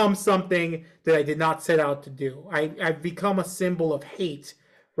have become something that I did not set out to do. I've become a symbol of hate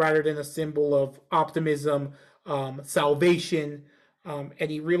rather than a symbol of optimism, salvation.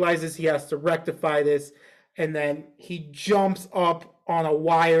 And he realizes he has to rectify this. And then he jumps up on a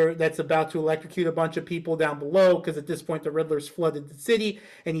wire that's about to electrocute a bunch of people down below, because at this point the Riddler's flooded the city,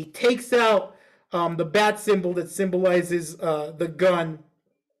 and he takes out the bat symbol that symbolizes the gun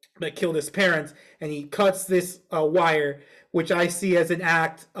that killed his parents, and he cuts this wire, which I see as an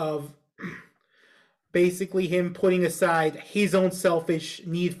act of basically him putting aside his own selfish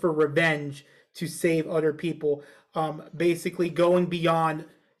need for revenge to save other people, basically going beyond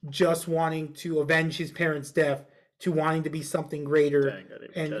just wanting to avenge his parents' death to wanting to be something greater.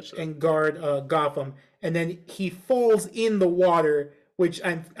 Dang, and guard Gotham. And then he falls in the water, which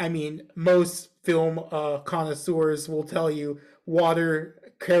I mean, most film connoisseurs will tell you water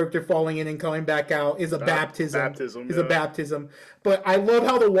character falling in and coming back out is a baptism. Is a baptism. But I love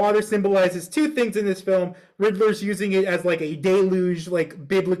how the water symbolizes two things in this film. Riddler's using it as like a deluge, like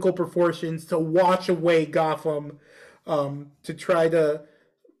biblical proportions, to wash away Gotham, to try to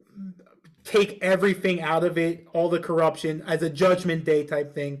take everything out of it, all the corruption, as a judgment day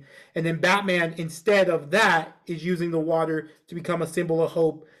type thing. And then Batman, instead of that, is using the water to become a symbol of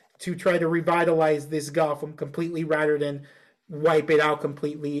hope, to try to revitalize this Gotham completely rather than wipe it out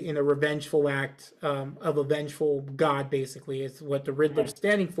completely in a revengeful act of a vengeful god, basically, is what the Riddler's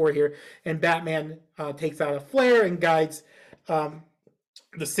standing for here. And Batman takes out a flare and guides the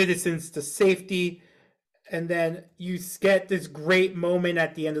citizens to safety. And then you get this great moment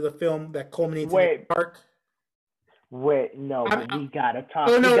at the end of the film that culminates in the park. We gotta talk.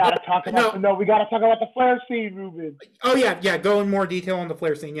 We gotta talk about the flare scene, Ruben. Oh yeah. Go in more detail on the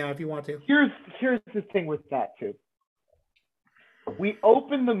flare scene, if you want to. Here's the thing with that too. We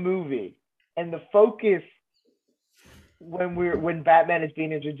open the movie, and the focus when Batman is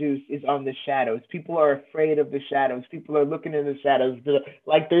being introduced is on the shadows. People are afraid of the shadows. People are looking in the shadows.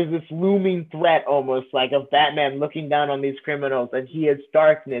 Like there's this looming threat almost like of Batman looking down on these criminals, and he is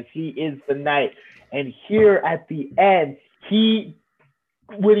darkness. He is the night. And here at the end,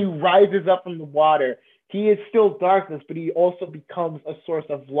 when he rises up from the water, he is still darkness, but he also becomes a source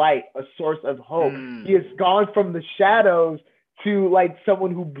of light, a source of hope. He has gone from the shadows to like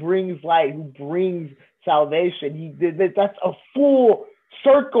someone who brings light, who brings salvation. That's a full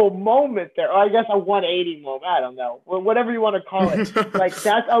circle moment there. Or I guess a 180 moment. I don't know. Whatever you want to call it. Like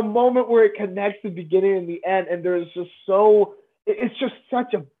that's a moment where it connects the beginning and the end. And it's just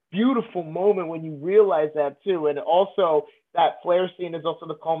such a beautiful moment when you realize that too. And also that flare scene is also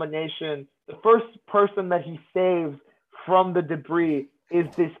the culmination. The first person that he saves from the debris is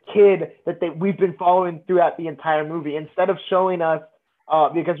this kid that we've been following throughout the entire movie. Instead of showing us,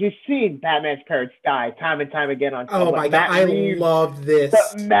 because we've seen Batman's parents die time and time again on film. Oh my God, I love this.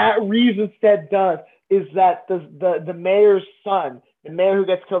 What Matt Reeves instead does is that the mayor's son, the mayor who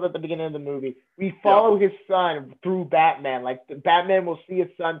gets killed at the beginning of the movie, we follow his son through Batman. Like Batman will see his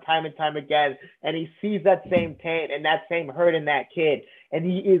son time and time again, and he sees that same pain and that same hurt in that kid. And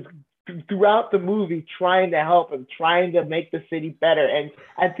he is throughout the movie trying to help him, trying to make the city better. And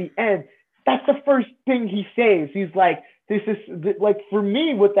at the end, that's the first thing he saves. He's like, this is like, for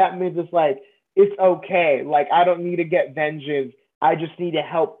me, what that means is like, it's okay. Like, I don't need to get vengeance. I just need to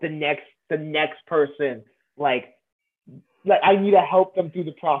help the next person. Like I need to help them through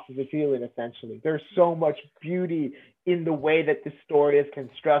the process of healing, essentially. There's so much beauty in the way that the story is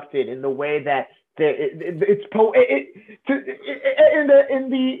constructed, in the way that at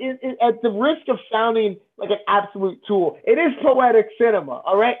the risk of sounding like an absolute tool, it is poetic cinema.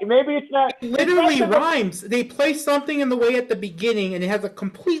 All right, maybe it's not. It literally rhymes. They place something in the way at the beginning, and it has a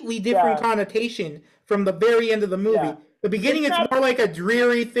completely different connotation from the very end of the movie. Yeah. The beginning, it's more like a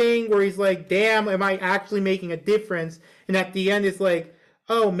dreary thing where he's like, "Damn, am I actually making a difference?" And at the end, it's like,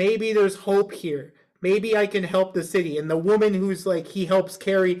 "Oh, maybe there's hope here. maybe I can help the city. And the woman who's like he helps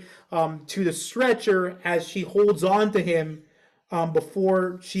carry to the stretcher as she holds on to him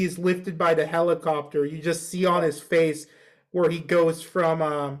before she's lifted by the helicopter. You just see on his face where he goes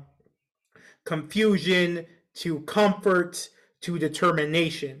from confusion to comfort to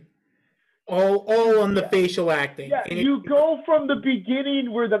determination. All on the facial acting. Yeah, And you go from the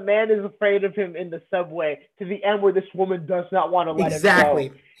beginning where the man is afraid of him in the subway to the end where this woman does not want to let him go.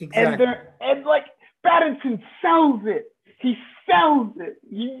 Exactly. And like Paddington sells it. He sells it.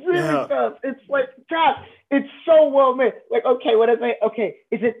 He really does. It's like, God, it's so well made. Like, okay, what is it? Okay,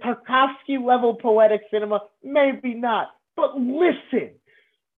 is it Tarkovsky level poetic cinema? Maybe not. But listen,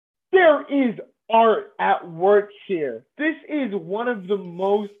 there is art at work here. This is one of the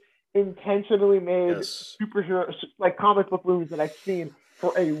most intentionally made superhero, like comic book movies that I've seen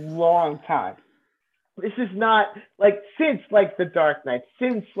for a long time. This is not like since like The Dark Knight,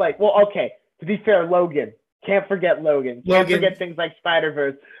 since like, well, okay, to be fair, Logan. Can't forget Logan. Can't forget things like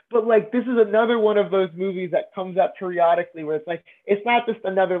Spider-Verse. But like this is another one of those movies that comes up periodically where it's like it's not just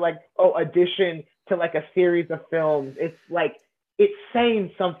another like addition to like a series of films. It's like it's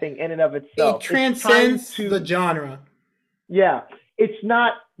saying something in and of itself. It transcends the genre. Yeah. It's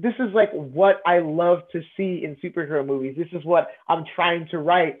not, this is like what I love to see in superhero movies. This is what I'm trying to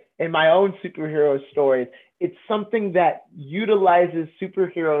write in my own superhero stories. It's something that utilizes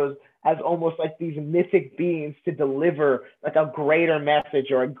superheroes as almost like these mythic beings to deliver like a greater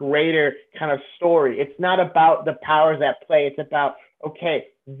message or a greater kind of story. It's not about the powers at play. It's about, okay,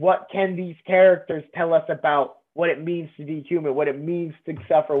 what can these characters tell us about what it means to be human, what it means to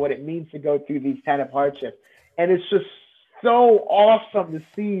suffer, what it means to go through these kind of hardships. And it's just so awesome to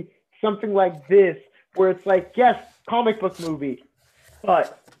see something like this where it's like, yes, comic book movie,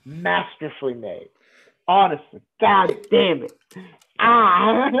 but masterfully made. Honestly, God damn it.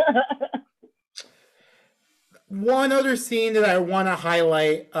 One other scene that I want to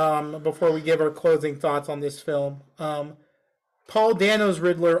highlight before we give our closing thoughts on this film. Paul Dano's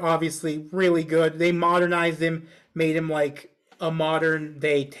Riddler, obviously really good. They modernized him, made him like a modern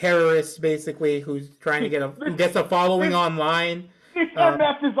day terrorist, basically, who's trying to get who gets a following online. This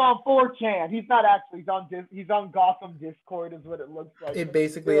MF is on 4chan. He's not actually. He's on Gotham Discord, is what it looks like. It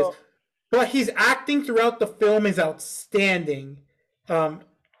basically is. But his acting throughout the film is outstanding.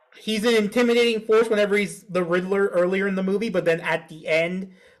 He's an intimidating force whenever he's the Riddler earlier in the movie, but then at the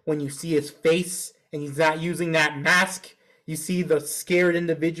end, when you see his face and he's not using that mask, you see the scared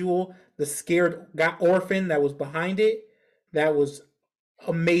individual, the scared orphan that was behind it. That was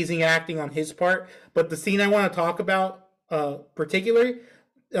amazing acting on his part. But the scene I want to talk about particularly,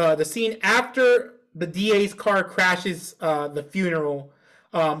 the scene after the DA's car crashes the funeral,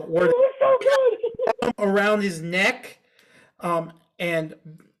 where around his neck, and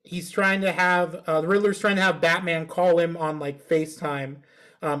he's trying to have the Riddler's trying to have Batman call him on like FaceTime,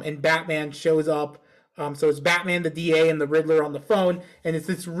 and Batman shows up. So it's Batman, the DA, and the Riddler on the phone, and it's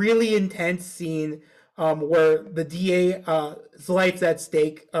this really intense scene where the DA's life's at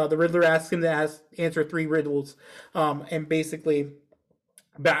stake. The Riddler asks him to answer 3 riddles, and basically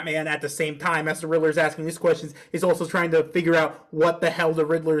Batman, at the same time as the Riddler's asking these questions, is also trying to figure out what the hell the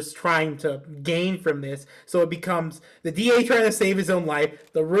Riddler's trying to gain from this. So it becomes the DA trying to save his own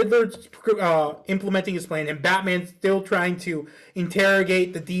life, the Riddler implementing his plan, and Batman still trying to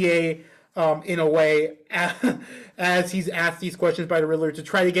interrogate the DA in a way as he's asked these questions by the Riddler to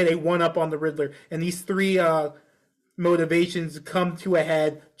try to get a one-up on the Riddler. And these 3 motivations come to a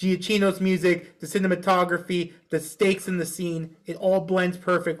head. Giacchino's music, the cinematography, the stakes in the scene, it all blends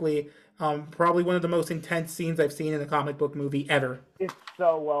perfectly. Probably one of the most intense scenes I've seen in a comic book movie ever. It's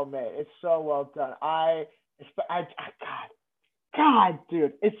so well made. It's so well done. God,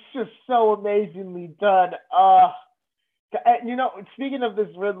 dude, it's just so amazingly done. You know, speaking of this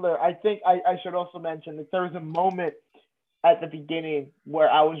Riddler, I think I should also mention that there was a moment at the beginning where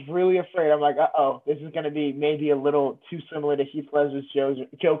I was really afraid. I'm like, this is going to be maybe a little too similar to Heath Ledger's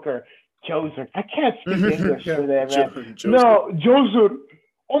Joker. I can't speak English today, man. No, Joker.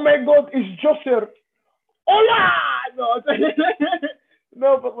 Oh my God, it's Joker. Hola! No,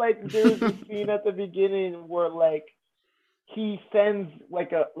 no, but like there's a scene at the beginning where like he sends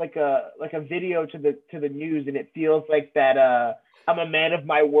like a video to the news, and it feels like that I'm a man of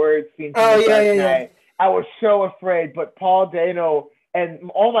my word scene from the Dark Knight. I was so afraid, but Paul Dano and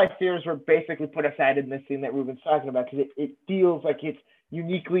all my fears were basically put aside in this scene that Ruben's talking about, because it feels like it's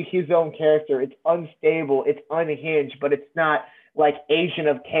uniquely his own character. It's unstable, it's unhinged, but it's not like Agent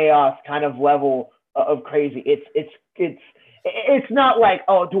of Chaos kind of level of crazy. It's It's not like,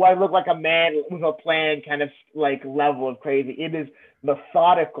 oh, do I look like a man with a plan kind of like level of crazy. It is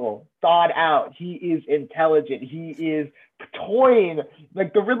methodical, thought out. He is intelligent. He is toying.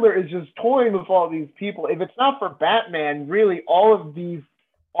 Like the Riddler is just toying with all these people. If it's not for Batman, really, all of these,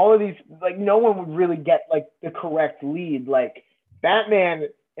 like no one would really get like the correct lead. Like Batman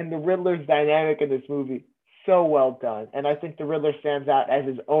and the Riddler's dynamic in this movie, so well done. And I think the Riddler stands out as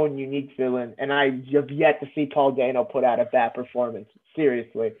his own unique villain. And I have yet to see Paul Dano put out a bad performance.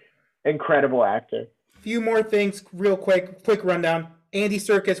 Seriously, incredible actor. Few more things, real quick rundown. Andy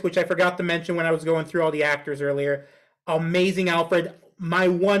Serkis, which I forgot to mention when I was going through all the actors earlier. Amazing Alfred. My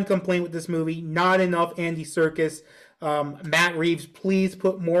one complaint with this movie, not enough Andy Serkis. Matt Reeves, please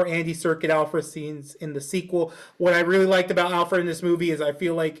put more Andy Serkis Alfred scenes in the sequel. What I really liked about Alfred in this movie is I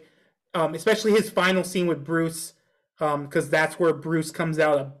feel like, especially his final scene with Bruce, because that's where Bruce comes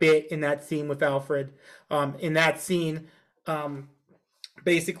out a bit in that scene with Alfred. In that scene,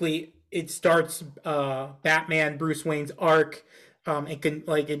 basically it starts Batman Bruce Wayne's arc.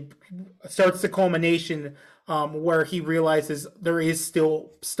 It starts the culmination where he realizes there is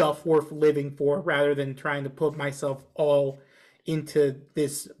still stuff worth living for, rather than trying to put myself all into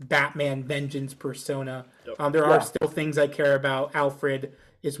this Batman vengeance persona. There are still things I care about. Alfred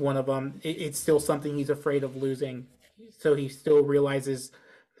is one of them. It's still something he's afraid of losing. So he still realizes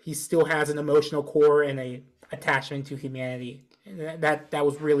he still has an emotional core and a attachment to humanity. That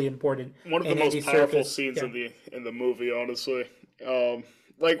was really important. One of the most powerful scenes in the movie, honestly.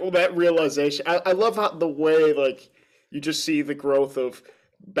 That realization. I love how the way like you just see the growth of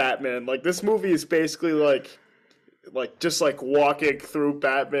Batman. Like this movie is basically like just like walking through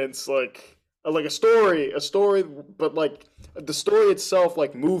Batman's like a story, but like the story itself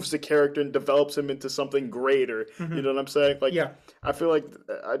like moves the character and develops him into something greater. Mm-hmm. You know what I'm saying? Like, yeah. I feel like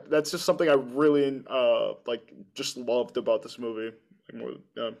that's just something I really just loved about this movie.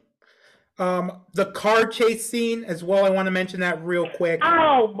 The car chase scene as well. I want to mention that real quick.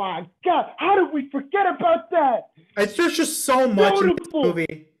 Oh my God! How did we forget about that? There's just so much in this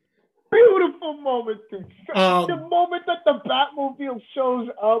movie. Beautiful moment, dude. The moment that the Batmobile shows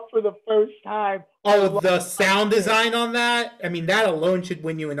up for the first time. Oh, the sound design on that. I mean, that alone should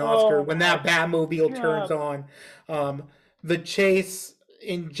win you an Oscar when that Batmobile turns on. The chase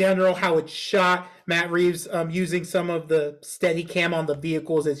in general, how it's shot. Matt Reeves using some of the Steadicam on the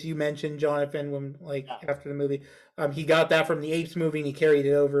vehicles, as you mentioned, Jonathan, when after the movie. He got that from the Apes movie and he carried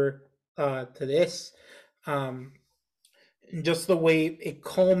it over to this. Just the way it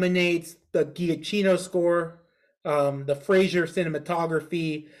culminates, the Giacchino score, the Fraser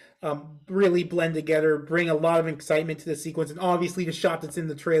cinematography, really blend together, bring a lot of excitement to the sequence, and obviously the shot that's in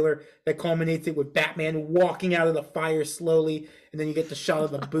the trailer that culminates it with Batman walking out of the fire slowly, and then you get the shot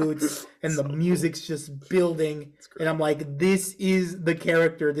of the boots, and the music's just building, and I'm like, this is the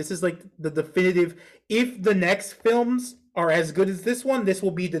character. This is like the definitive. If the next films are as good as this one, this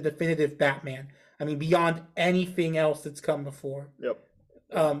will be the definitive Batman. I mean, beyond anything else that's come before. Yep.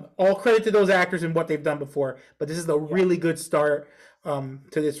 All credit to those actors and what they've done before, but this is a really good start to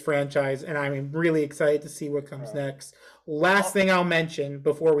this franchise, and I'm really excited to see what comes next. Last thing I'll mention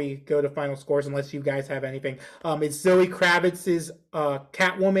before we go to final scores, unless you guys have anything, is Zoe Kravitz's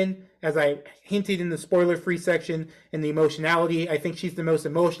Catwoman, as I hinted in the spoiler-free section, and the emotionality. I think she's the most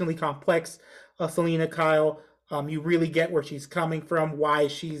emotionally complex Selena Kyle. You really get where she's coming from, why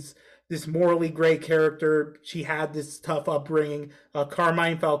she's this morally gray character. She had this tough upbringing.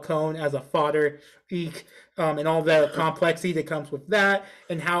 Carmine Falcone as a fodder, and all the complexity that comes with that,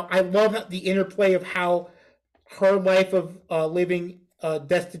 and how I love the interplay of how her life of living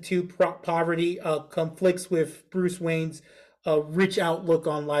destitute poverty conflicts with Bruce Wayne's rich outlook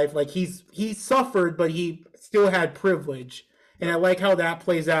on life. Like he suffered, but he still had privilege, and I like how that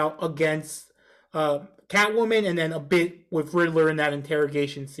plays out against Catwoman, and then a bit with Riddler in that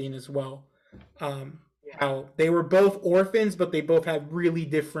interrogation scene as well. How they were both orphans, but they both had really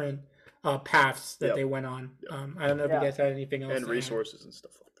different paths that they went on. I don't know if you guys had anything else. And resources and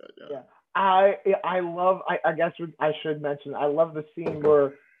stuff like that. Yeah. I love. I guess I should mention. I love the scene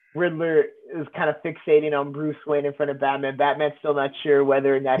where Riddler is kind of fixating on Bruce Wayne in front of Batman. Batman's still not sure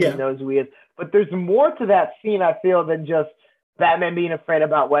whether or not he knows who he is. But there's more to that scene, I feel, than just Batman being afraid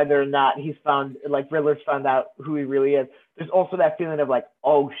about whether or not Riddler's found out who he really is. There's also that feeling of like,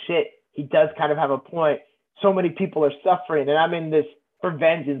 oh shit, he does kind of have a point. So many people are suffering, and I'm in this for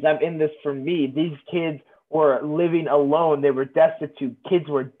vengeance. I'm in this for me. These kids were living alone. They were destitute. Kids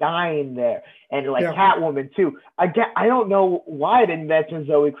were dying there. And Catwoman too. I don't know why I didn't mention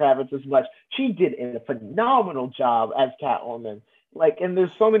Zoe Kravitz as much. She did a phenomenal job as Catwoman. And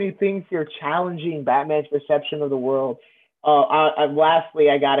there's so many things here challenging Batman's perception of the world. Lastly,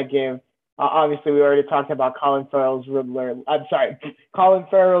 I gotta give. Obviously, we already talked about Colin Farrell's Riddler. I'm sorry, Colin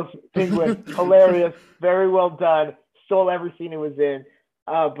Farrell's Penguin. Hilarious, very well done. Stole every scene it was in.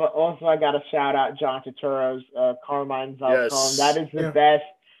 But also, I gotta shout out John Turturro's Carmine Falcone. Yes. That is the best.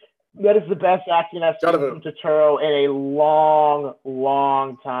 That is the best acting I've seen from Turturro in a long,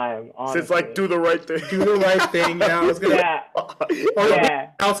 long time. Honestly. Since like Do the Right Thing. Do the Right Thing. Yeah, I was gonna.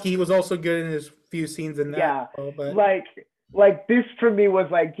 Yeah. Kowalski was also good in his few scenes in that. Yeah. But... Like this for me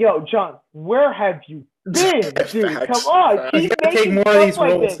was like, yo, John, where have you been, dude? Come on, he's gotta take more of these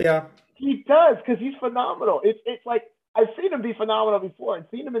roles. Yeah, he does because he's phenomenal. It's like I've seen him be phenomenal before, and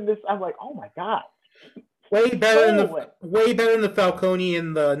seen him in this. I'm like, oh my god. Way better than the Falcone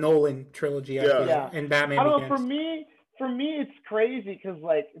and the Nolan trilogy, I think, and Batman. I don't know. For me, it's crazy because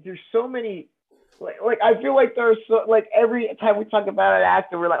like there's so many. Like I feel like there's so like every time we talk about an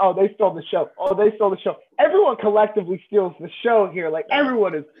actor, we're like, oh, they stole the show. Oh, they stole the show. Everyone collectively steals the show here. Like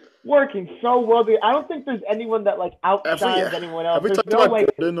everyone is working so well. I don't think there's anyone that like outshines anyone else. Have we talked about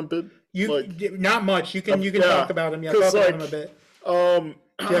Gordon a bit? Not much. You can talk about him. Yeah, talk about him a bit.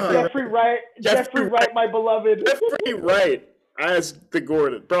 Jeffrey Wright, my beloved. Jeffrey Wright as the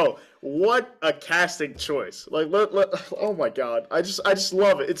Gordon, bro. What a casting choice! Like, oh my god, I just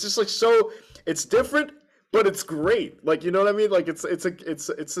love it. It's just like so. It's different, but it's great. Like, you know what I mean? Like, it's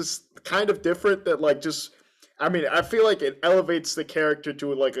this kind of different that like just. I mean, I feel like it elevates the character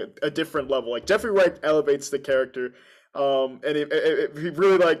to like a different level. Like Jeffrey Wright elevates the character, and he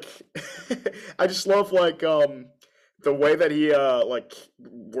really like. I just love like the way that he like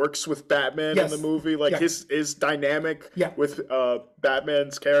works with Batman in the movie. Like his dynamic with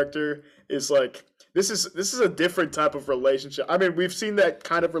Batman's character is like. This is a different type of relationship. I mean, we've seen that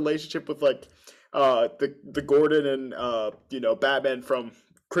kind of relationship with like the Gordon and Batman from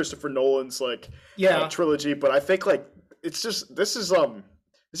Christopher Nolan's like trilogy, but I think like it's just this is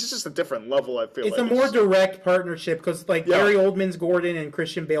just a different level. I feel it's a more direct partnership because like Gary Oldman's Gordon and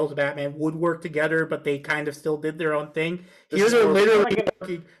Christian Bale's Batman would work together, but they kind of still did their own thing. Here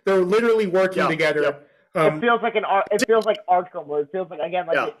they're literally working together. It feels like Arkham, where it feels like again,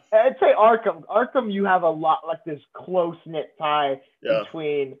 like I'd say Arkham. Arkham, you have a lot like this close knit tie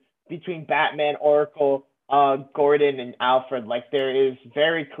between Batman, Oracle, Gordon, and Alfred. Like there is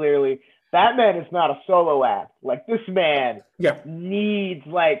very clearly Batman is not a solo act. Like this man needs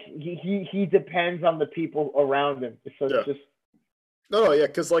like he depends on the people around him. So it's just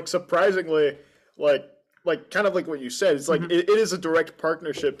because like surprisingly, like kind of like what you said, it's like it is a direct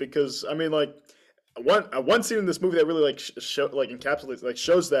partnership because I mean like. One scene in this movie that really like encapsulates like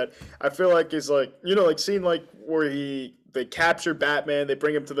shows that I feel like is like like scene like where they capture Batman, they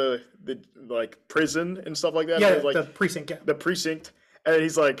bring him to the like prison and stuff like that. Like, the precinct. Yeah. The precinct, and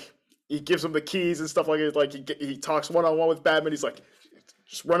he's like he gives him the keys and stuff like it. Like he talks one-on-one with Batman. He's like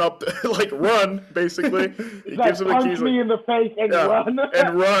just run up like run basically. He gives him the keys. Punch me in the face and run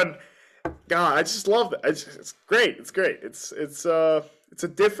and run. God, I just love that. It's great. It's great. It's a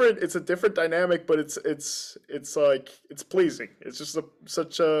different dynamic, but it's like it's pleasing. It's just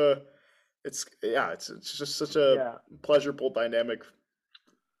it's just such a pleasurable dynamic.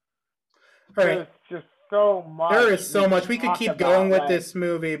 All right. There's just so much. There is so much. We could keep going with this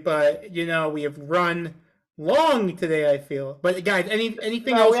movie, but we have run long today, I feel. But guys,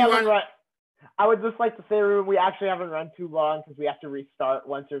 anything else you want? I would just like to say we actually haven't run too long because we have to restart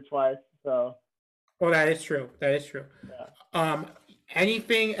once or twice. So. Well, that is true. Yeah.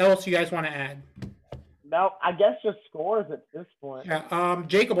 Anything else you guys want to add? No, I guess just scores at this point. Yeah.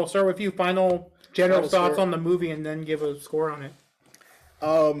 Jacob, I'll start with you. Final general thoughts on the movie, and then give a score on it.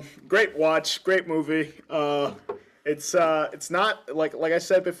 Great watch, great movie. It's not like I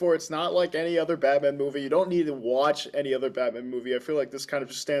said before. It's not like any other Batman movie. You don't need to watch any other Batman movie. I feel like this kind of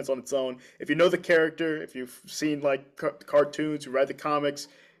just stands on its own. If you know the character, if you've seen like cartoons, you read the comics,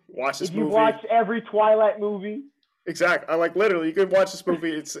 watch this movie. If you watch every Twilight movie. Exactly. I like literally. You can watch this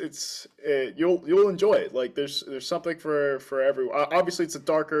movie. You'll enjoy it. Like there's something for everyone. Obviously, it's a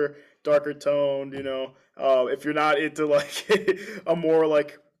darker tone. If you're not into like a more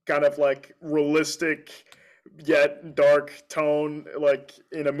like kind of like realistic yet dark tone like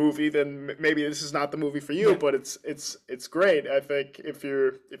in a movie, then maybe this is not the movie for you. But it's great. I think if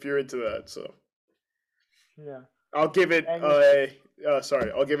you're into that. So I'll give it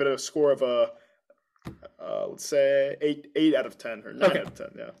I'll give it a score of let's say 8 out of 10 or 9 out of 10.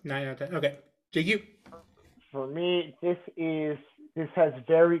 Yeah, 9 out of 10. Okay, JQ. For me, this has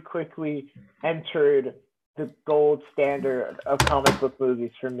very quickly entered the gold standard of comic book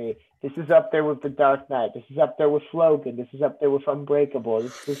movies for me. This is up there with The Dark Knight. This is up there with Logan. This is up there with Unbreakable.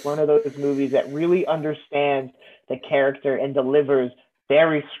 This is one of those movies that really understands the character and delivers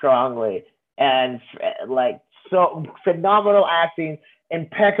very strongly. And like, so phenomenal acting,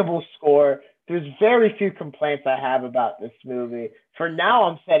 impeccable score. There's very few complaints I have about this movie. For now,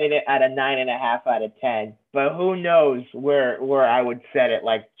 I'm setting it at a 9.5 out of 10. But who knows where I would set it,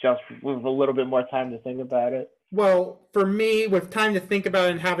 like just with a little bit more time to think about it. Well, for me, with time to think about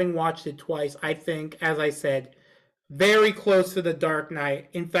it and having watched it twice, I think, as I said, very close to The Dark Knight.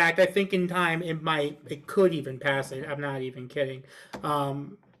 In fact, I think in time it could even pass it. I'm not even kidding.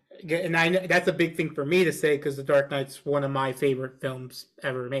 And that's a big thing for me to say because The Dark Knight's one of my favorite films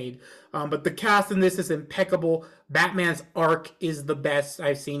ever made. But the cast in this is impeccable. Batman's arc is the best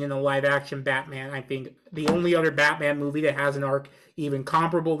I've seen in a live action Batman. I think the only other Batman movie that has an arc even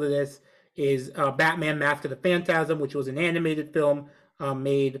comparable to this is Batman Mask of the Phantasm, which was an animated film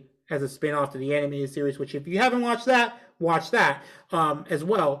made as a spin-off to the animated series, which if you haven't watched that, watch that as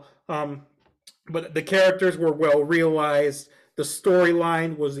well. But the characters were well realized. The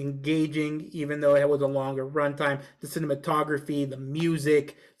storyline was engaging, even though it was a longer runtime. The cinematography, the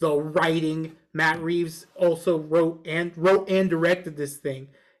music, the writing. Matt Reeves also wrote and directed this thing,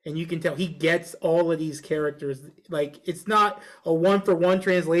 and you can tell he gets all of these characters. Like, it's not a one-for-one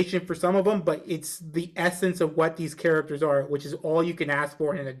translation for some of them, but it's the essence of what these characters are, which is all you can ask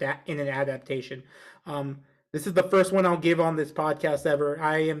for in an adaptation. This is the first one I'll give on this podcast ever.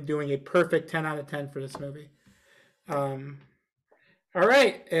 I am doing a perfect 10 out of 10 for this movie. All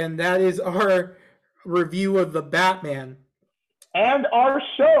right, and that is our review of the Batman. And our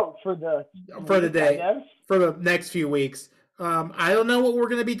show for the day, for the next few weeks. I don't know what we're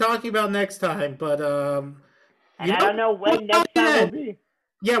going to be talking about next time, but I don't know when next time will be.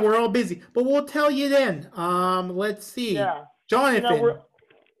 Yeah, we're all busy, but we'll tell you then. Let's see. Yeah. Jonathan.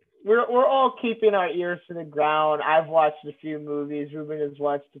 We're all keeping our ears to the ground. I've watched a few movies. Ruben has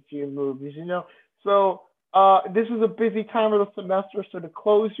watched a few movies, So this is a busy time of the semester, so to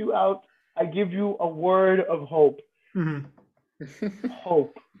close you out, I give you a word of hope. Mm-hmm.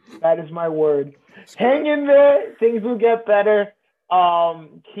 Hope. That is my word. Hang in there. Things will get better.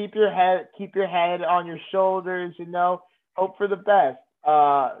 Keep your head on your shoulders, Hope for the best.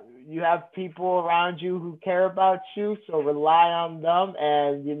 You have people around you who care about you, so rely on them,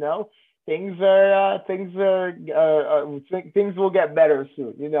 and things will get better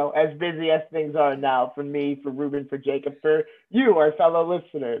soon. As busy as things are now for me, for Ruben, for Jacob, for you, our fellow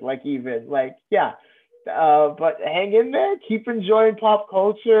listener, but hang in there, keep enjoying pop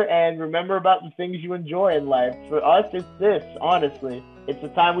culture, and remember about the things you enjoy in life. For us, it's this, honestly. It's the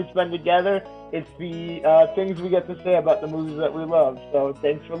time we spend together. It's the things we get to say about the movies that we love. So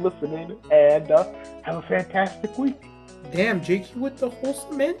thanks for listening, and have a fantastic week. Damn, Jake, you with the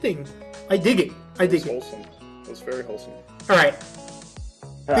wholesome ending. I dig it. Wholesome. It was very wholesome. All right.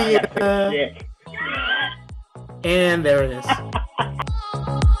 See ya. And there it is.